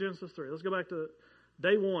go back to Genesis 3. Let's go back to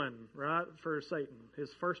day one, right, for Satan, his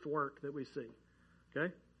first work that we see.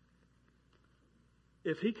 Okay?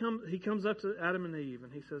 If he comes up to Adam and Eve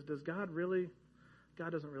and he says, God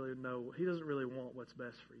doesn't really know. He doesn't really want what's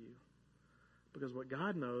best for you. Because what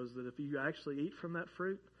God knows that if you actually eat from that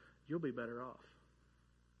fruit, you'll be better off.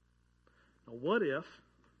 Now what if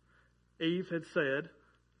Eve had said,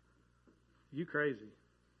 you crazy.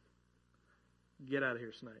 Get out of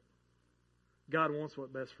here, snake. God wants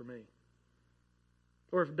what's best for me.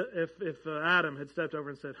 Or if Adam had stepped over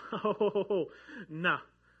and said, oh, nah,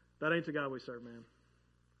 that ain't the God we serve, man.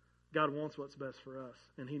 God wants what's best for us,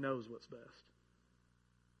 and He knows what's best.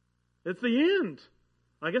 It's the end.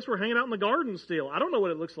 I guess we're hanging out in the garden still. I don't know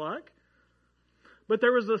what it looks like. But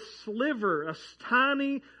there was a sliver, a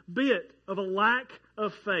tiny bit of a lack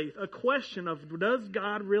of faith, a question of, does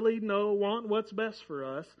God really want what's best for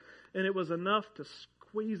us? And it was enough to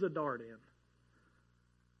squeeze a dart in.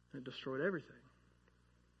 And it destroyed everything.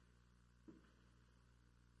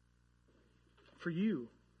 For you,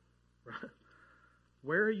 right?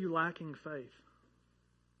 Where are you lacking faith?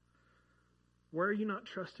 Where are you not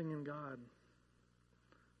trusting in God?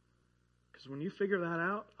 Because when you figure that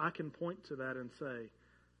out, I can point to that and say,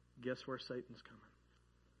 guess where Satan's coming?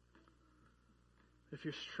 If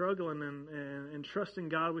you're struggling and trusting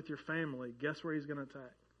God with your family, guess where he's going to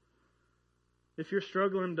attack? If you're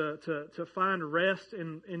struggling to find rest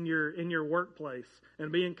in your workplace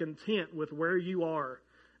and being content with where you are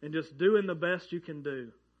and just doing the best you can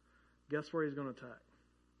do, guess where he's going to attack?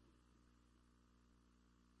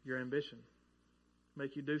 Your ambition.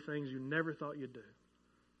 Make you do things you never thought you'd do.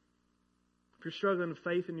 If you're struggling with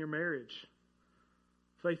faith in your marriage,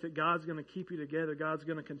 faith that God's going to keep you together, God's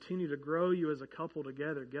going to continue to grow you as a couple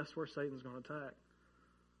together, guess where Satan's going to attack?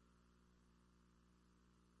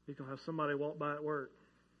 You can have somebody walk by at work,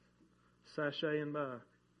 sashaying by.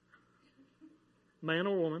 Man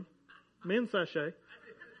or woman. Men sashay.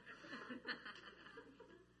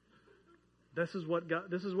 This is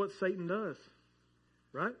what Satan does.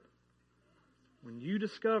 Right? When you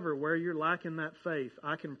discover where you're lacking that faith,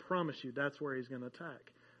 I can promise you that's where he's going to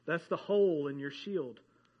attack. That's the hole in your shield.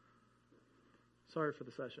 Sorry for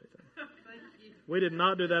the sachet thing. Thank you. We did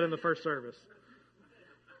not do that in the first service.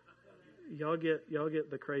 Y'all get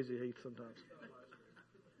the crazy heat sometimes.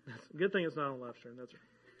 Good thing it's not on live stream. That's right.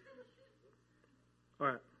 All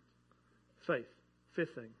right. Faith.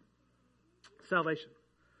 Fifth thing. Salvation.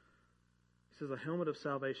 He says a helmet of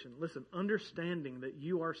salvation. Listen, understanding that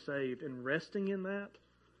you are saved and resting in that,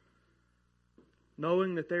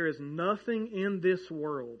 knowing that there is nothing in this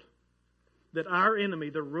world that our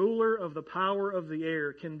enemy, the ruler of the power of the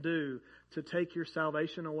air, can do to take your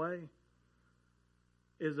salvation away,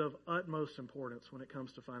 is of utmost importance when it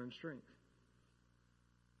comes to finding strength.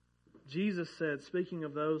 Jesus said, speaking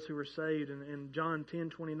of those who were saved in John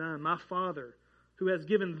 10:29, my Father, who has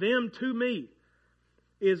given them to me,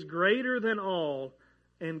 is greater than all,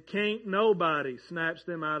 and can't nobody snatch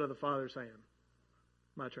them out of the Father's hand.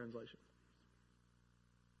 My translation.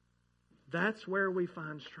 That's where we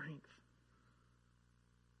find strength.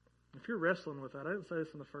 If you're wrestling with that, I didn't say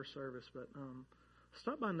this in the first service, but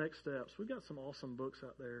stop by Next Steps. We've got some awesome books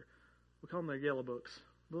out there. We call them their yellow books.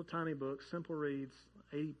 Little tiny books, simple reads,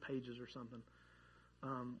 80 pages or something.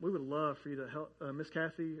 We would love for you to help Miss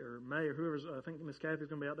Kathy or May or whoever's, I think Miss Kathy's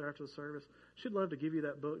going to be out there after the service. She'd love to give you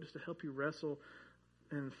that book just to help you wrestle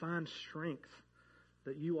and find strength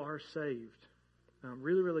that you are saved.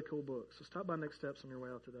 Really, really cool book. So stop by Next Steps on your way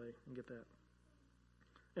out today and get that.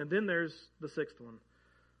 And then there's the sixth one.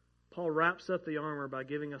 Paul wraps up the armor by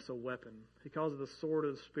giving us a weapon. He calls it the sword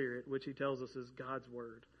of the Spirit, which he tells us is God's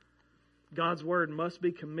Word. God's Word must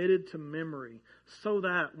be committed to memory so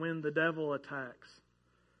that when the devil attacks,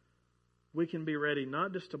 we can be ready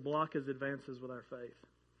not just to block his advances with our faith,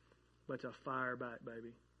 but to fire back,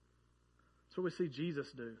 baby. That's what we see Jesus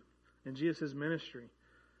do in Jesus' ministry.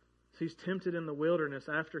 He's tempted in the wilderness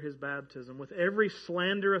after his baptism. With every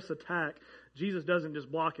slanderous attack, Jesus doesn't just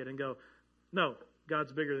block it and go, no,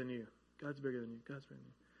 God's bigger than you. God's bigger than you. God's bigger than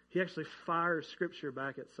you. He actually fires Scripture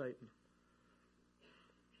back at Satan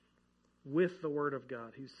with the Word of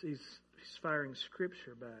God. He's firing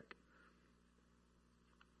Scripture back.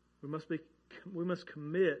 We must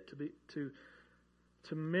commit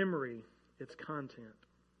to memory its content,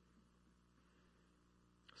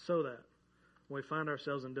 so that when we find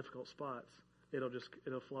ourselves in difficult spots, it'll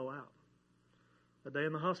flow out. A day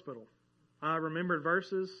in the hospital, I remembered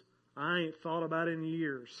verses I ain't thought about in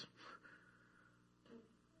years.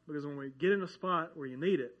 Because when we get in a spot where you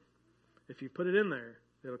need it, if you put it in there,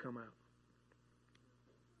 it'll come out.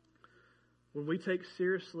 When we take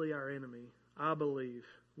seriously our enemy, I believe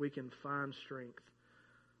we can find strength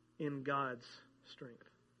in God's strength.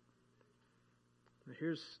 Now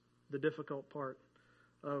here's the difficult part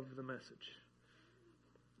of the message.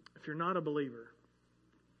 If you're not a believer,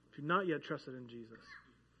 if you've not yet trusted in Jesus,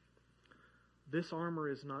 this armor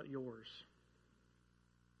is not yours.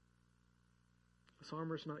 This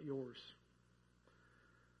armor is not yours.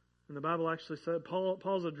 And the Bible actually said,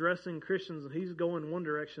 Paul's addressing Christians and he's going one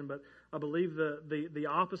direction, but I believe the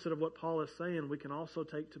opposite of what Paul is saying we can also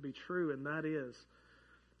take to be true, and that is,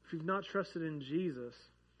 if you've not trusted in Jesus,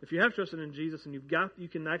 if you have trusted in Jesus and you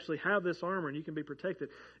can actually have this armor and you can be protected.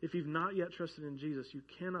 If you've not yet trusted in Jesus, you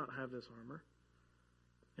cannot have this armor,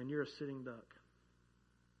 and you're a sitting duck.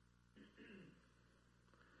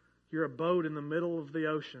 You're a boat in the middle of the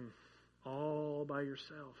ocean, all by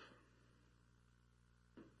yourself.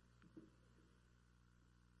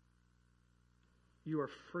 You are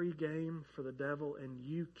free game for the devil, and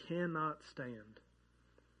you cannot stand.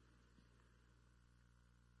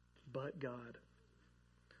 But God,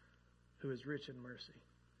 who is rich in mercy,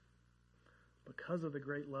 because of the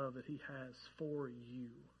great love that He has for you,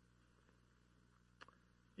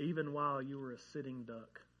 even while you were a sitting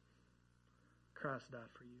duck, Christ died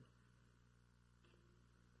for you.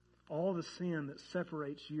 All the sin that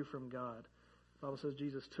separates you from God, the Bible says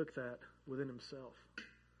Jesus took that within Himself.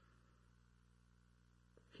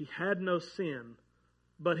 He had no sin,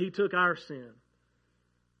 but He took our sin,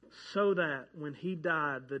 so that when He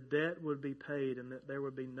died, the debt would be paid and that there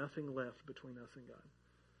would be nothing left between us and God.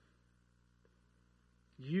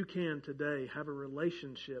 You can today have a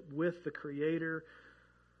relationship with the Creator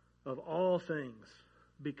of all things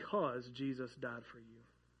because Jesus died for you.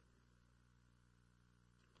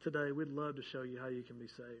 Today, we'd love to show you how you can be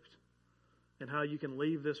saved and how you can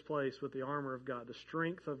leave this place with the armor of God, the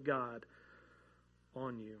strength of God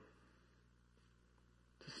on you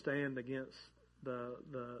to stand against the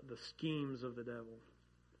schemes of the devil.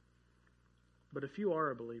 But if you are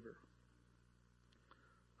a believer,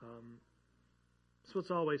 that's what's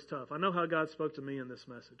always tough. I know how God spoke to me in this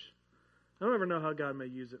message. I don't ever know how God may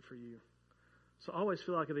use it for you. So I always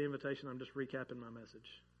feel like at the invitation I'm just recapping my message.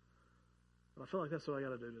 But I feel like that's what I got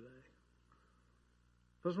to do today.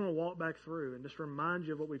 I just want to walk back through and just remind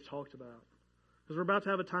you of what we've talked about. Because we're about to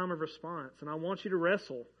have a time of response. And I want you to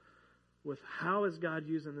wrestle with how is God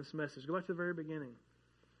using this message. Go back to the very beginning.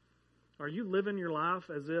 Are you living your life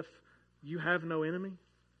as if you have no enemy?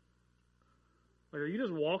 Like, are you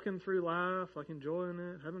just walking through life, like enjoying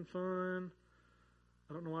it, having fun?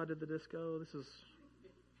 I don't know why I did the disco. This is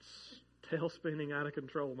tail spinning out of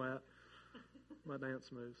control, Matt. My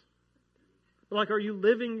dance moves. But like, are you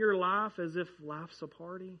living your life as if life's a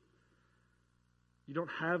party? You don't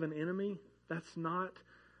have an enemy? That's not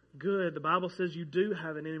good. The Bible says you do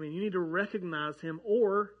have an enemy. You need to recognize him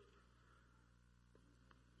or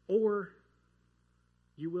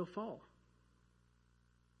you will fall.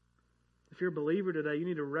 If you're a believer today, you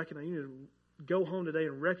need to recognize, you need to go home today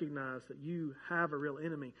and recognize that you have a real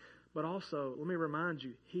enemy. But also, let me remind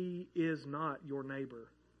you, he is not your neighbor.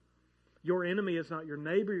 Your enemy is not your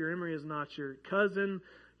neighbor. Your enemy is not your cousin,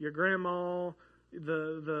 your grandma.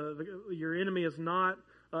 Your enemy is not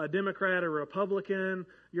a Democrat or Republican.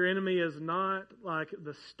 Your enemy is not like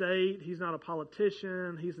the state. He's not a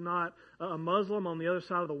politician. He's not a Muslim on the other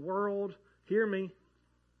side of the world. Hear me.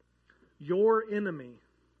 Your enemy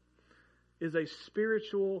is a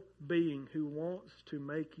spiritual being who wants to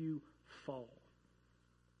make you fall.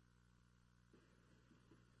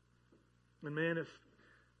 And man,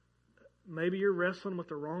 Maybe you're wrestling with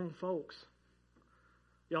the wrong folks.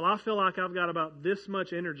 Y'all, I feel like I've got about this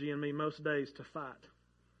much energy in me most days to fight.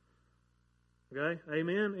 Okay?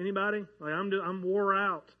 Amen? Anybody? Like I'm wore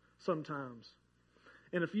out sometimes.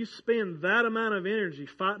 And if you spend that amount of energy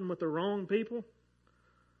fighting with the wrong people,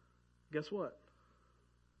 guess what?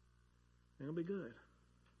 It'll be good.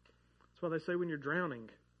 That's why they say when you're drowning,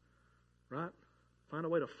 right? Find a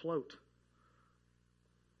way to float.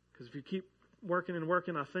 Because if you keep working and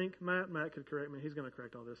working, I think Matt could correct me. He's going to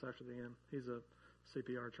correct all this after the end. He's a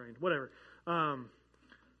CPR trained, whatever. But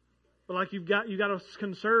like you got to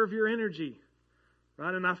conserve your energy,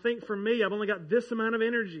 right? And I think for me, I've only got this amount of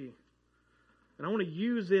energy, and I want to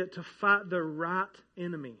use it to fight the right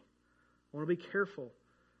enemy. I want to be careful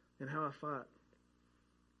in how I fight.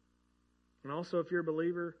 And also, if you're a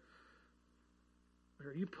believer,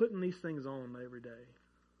 are you putting these things on every day?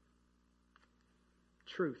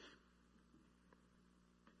 Truth,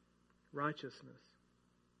 righteousness,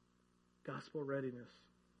 gospel readiness,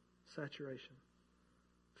 saturation,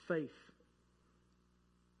 faith,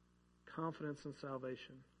 confidence in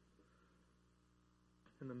salvation,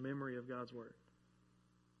 and the memory of God's Word.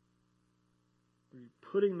 Are you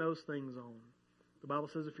putting those things on? The Bible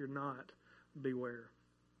says if you're not, beware.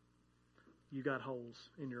 You got holes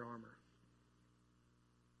in your armor.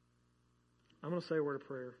 I'm going to say a word of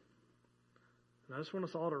prayer. And I just want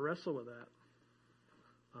us all to wrestle with that.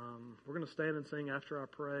 We're going to stand and sing after I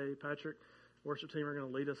pray. Patrick, worship team are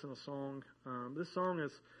going to lead us in a song. This song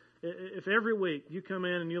is, if every week you come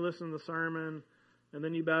in and you listen to the sermon and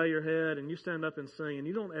then you bow your head and you stand up and sing and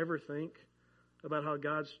you don't ever think about how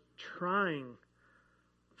God's trying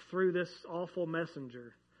through this awful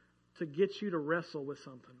messenger to get you to wrestle with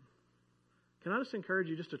something. Can I just encourage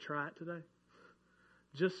you just to try it today?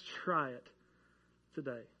 Just try it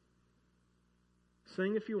today.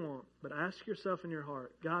 Sing if you want, but ask yourself in your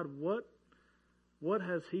heart, God, what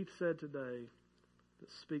has Heath said today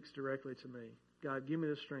that speaks directly to me? God, give me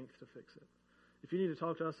the strength to fix it. If you need to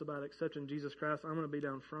talk to us about accepting Jesus Christ, I'm going to be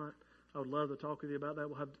down front. I would love to talk with you about that.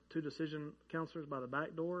 We'll have 2 decision counselors by the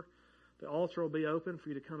back door. The altar will be open for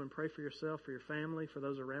you to come and pray for yourself, for your family, for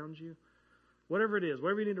those around you. Whatever it is,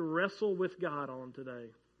 whatever you need to wrestle with God on today,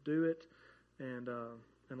 do it, and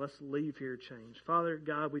let's leave here changed. Father,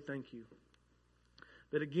 God, we thank you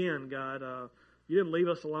that again, God, you didn't leave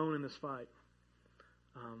us alone in this fight.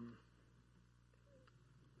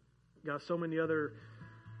 God, so many other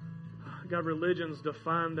God religions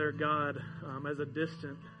define their God as a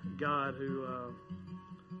distant God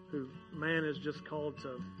who man is just called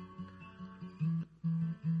to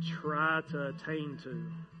try to attain to.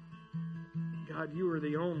 God, you are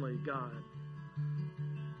the only God,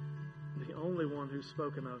 the only one who's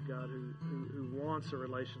spoken of, God, who wants a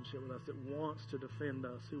relationship with us, that wants to defend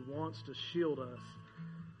us, who wants to shield us.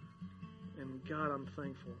 And God, I'm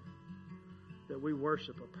thankful that we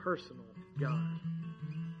worship a personal God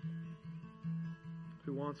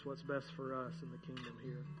who wants what's best for us in the kingdom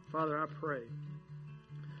here. Father, I pray,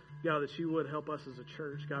 God, that you would help us as a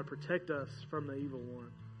church. God, protect us from the evil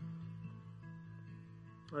one.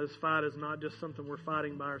 This fight is not just something we're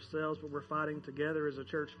fighting by ourselves, but we're fighting together as a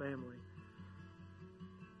church family.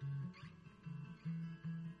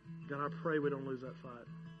 God, I pray we don't lose that fight.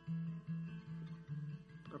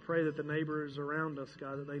 I pray that the neighbors around us,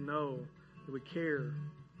 God, that they know that we care,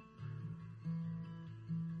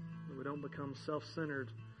 that we don't become self-centered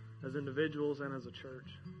as individuals and as a church.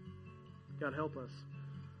 God, help us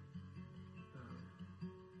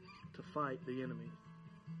to fight the enemy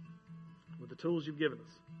with the tools you've given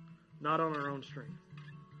us, not on our own strength,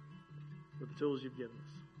 with the tools you've given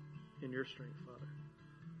us in your strength, Father.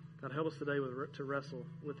 God, help us today to wrestle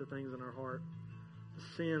with the things in our heart, the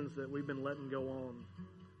sins that we've been letting go on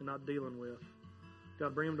and not dealing with.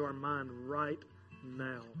 God, bring them to our mind right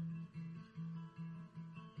now.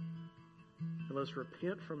 And let us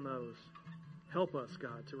repent from those. Help us,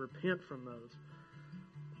 God, to repent from those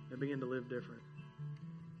and begin to live different.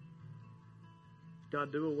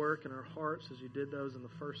 God, do a work in our hearts as you did those in the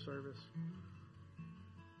first service.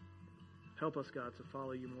 Help us, God, to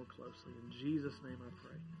follow you more closely. In Jesus' name I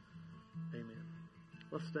pray. Amen.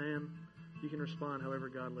 Let's stand. You can respond however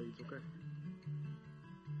God leads, okay?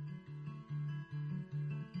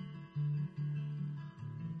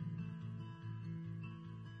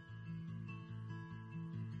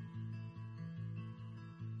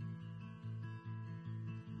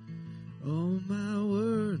 All my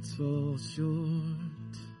words fall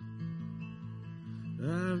short.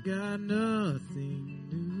 I've got nothing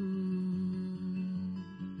new.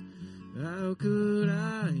 How could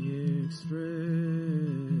I express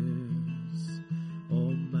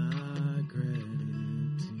all my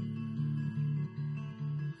gratitude?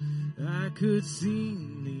 could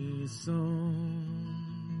sing these songs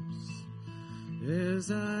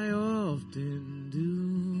as I often do,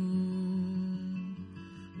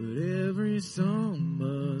 but every song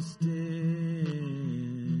must end,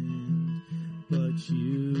 but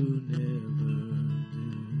you never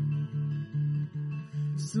do.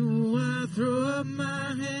 So I throw up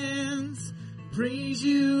my hands, praise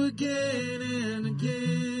you again and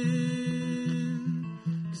again,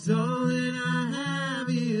 'cause all that I have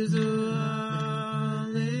is a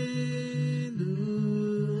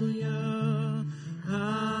hallelujah,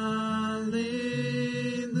 hallelujah.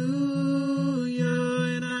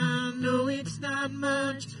 And I know it's not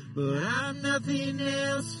much, but I'm nothing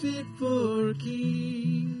else fit for a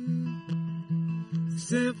king,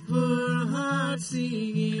 except for a heart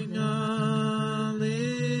singing hallelujah,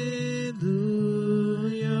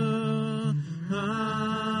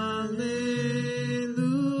 hallelujah.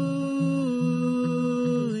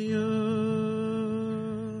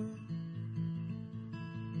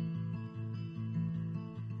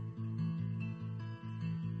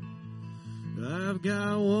 I've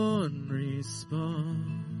got one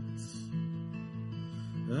response,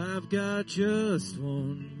 I've got just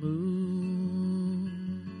one move,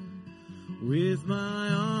 with my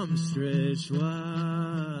arms stretched wide,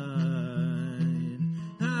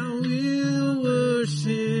 I will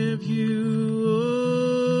worship you.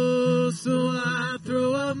 Oh, so I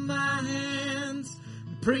throw up my hands,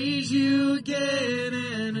 praise you again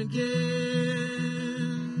and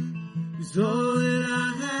again, 'cause all that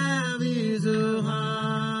I have is a hallelujah,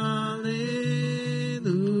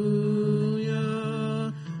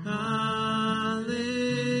 hallelujah.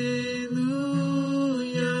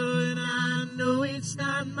 And I know it's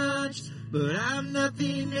not much, but I'm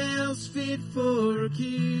nothing else fit for a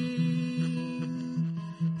king,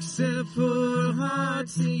 except for a heart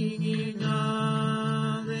singing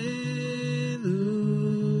hallelujah,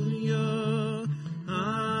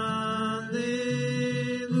 hallelujah.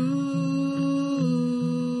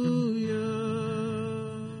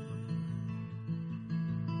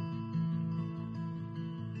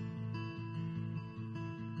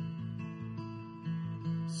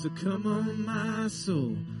 So come on, my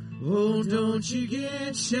soul, oh, don't you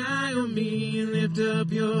get shy on me, lift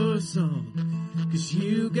up your song, 'cause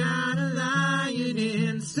you got a lion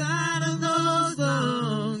inside of those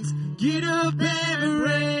lungs. Get up and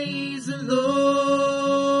praise the Lord.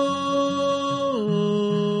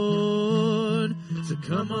 So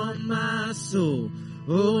come on, my soul,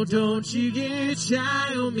 oh, don't you get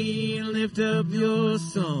shy on me, lift up your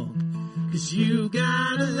song, 'cause you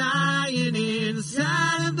got a lion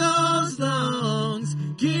inside of those lungs.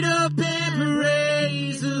 Get up and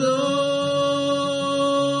praise the Lord.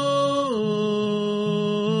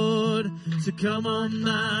 So come on,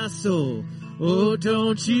 my soul, oh,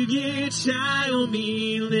 don't you get shy on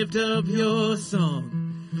me, lift up your song,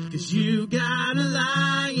 'cause you got a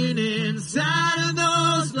lion inside of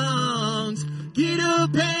those lungs. Get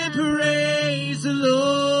up and praise the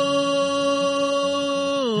Lord.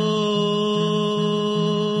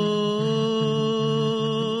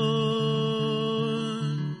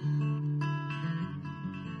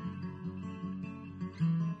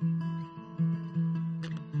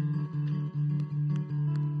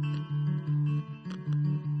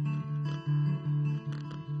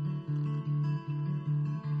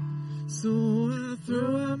 So I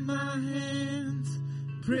throw up my hands,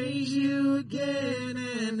 praise you again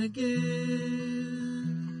and again,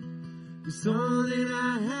 'cause all that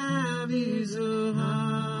I have is a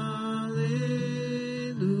hallelujah,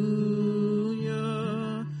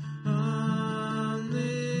 hallelujah.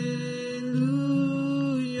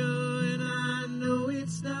 And I know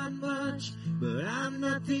it's not much, but I'm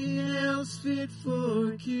nothing else fit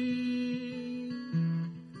for a king,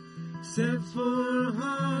 except for a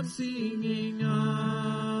heart singing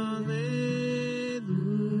hallelujah,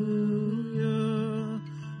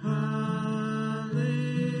 hallelujah.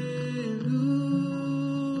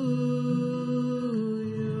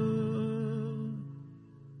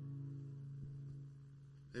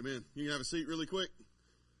 Amen. You can have a seat really quick.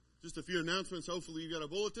 Just a few announcements. Hopefully you got a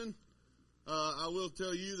bulletin. I will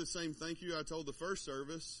tell you the same thank you I told the first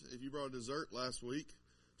service. If you brought a dessert last week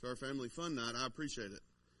to our family fun night, I appreciate it.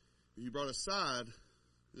 If you brought a side,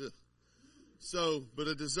 ugh. So, but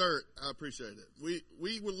a dessert, I appreciate it. We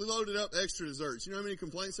loaded up extra desserts. You know how many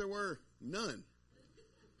complaints there were? None.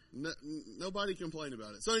 Nobody complained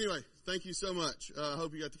about it. So anyway, thank you so much. I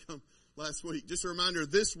hope you got to come last week. Just a reminder,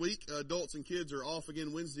 this week, adults and kids are off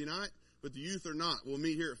again Wednesday night, but the youth are not. We'll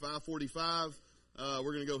meet here at 5:45.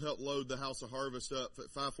 We're going to go help load the House of Harvest up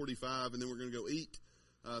at 5:45, and then we're going to go eat.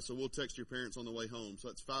 So we'll text your parents on the way home. So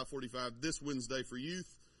that's 5:45 this Wednesday for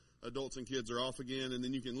youth. Adults and kids are off again. And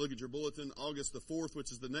then you can look at your bulletin. August the 4th,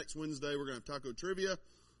 which is the next Wednesday, we're going to have taco trivia.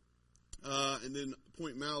 And then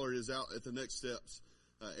Point Mallard is out at the Next Steps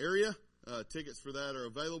area. Tickets for that are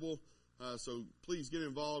available. So please get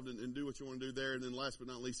involved and do what you want to do there. And then last but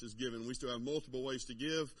not least is giving. We still have multiple ways to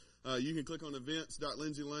give. You can click on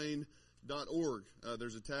events.lindsaylane.org.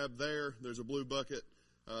 There's a tab there. There's a blue bucket.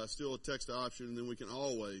 Still a text option. And then we can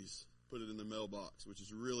always put it in the mailbox, which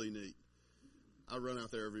is really neat. I run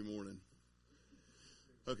out there every morning.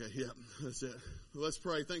 Okay, yeah, that's it. Let's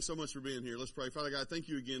pray. Thanks so much for being here. Let's pray. Father God, thank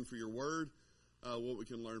you again for your word, what we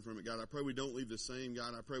can learn from it. God, I pray we don't leave the same.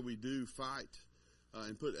 God, I pray we do fight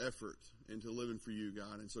and put effort into living for you,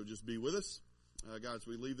 God. And so just be with us, God, as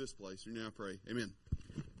we leave this place. In your name I pray. Amen.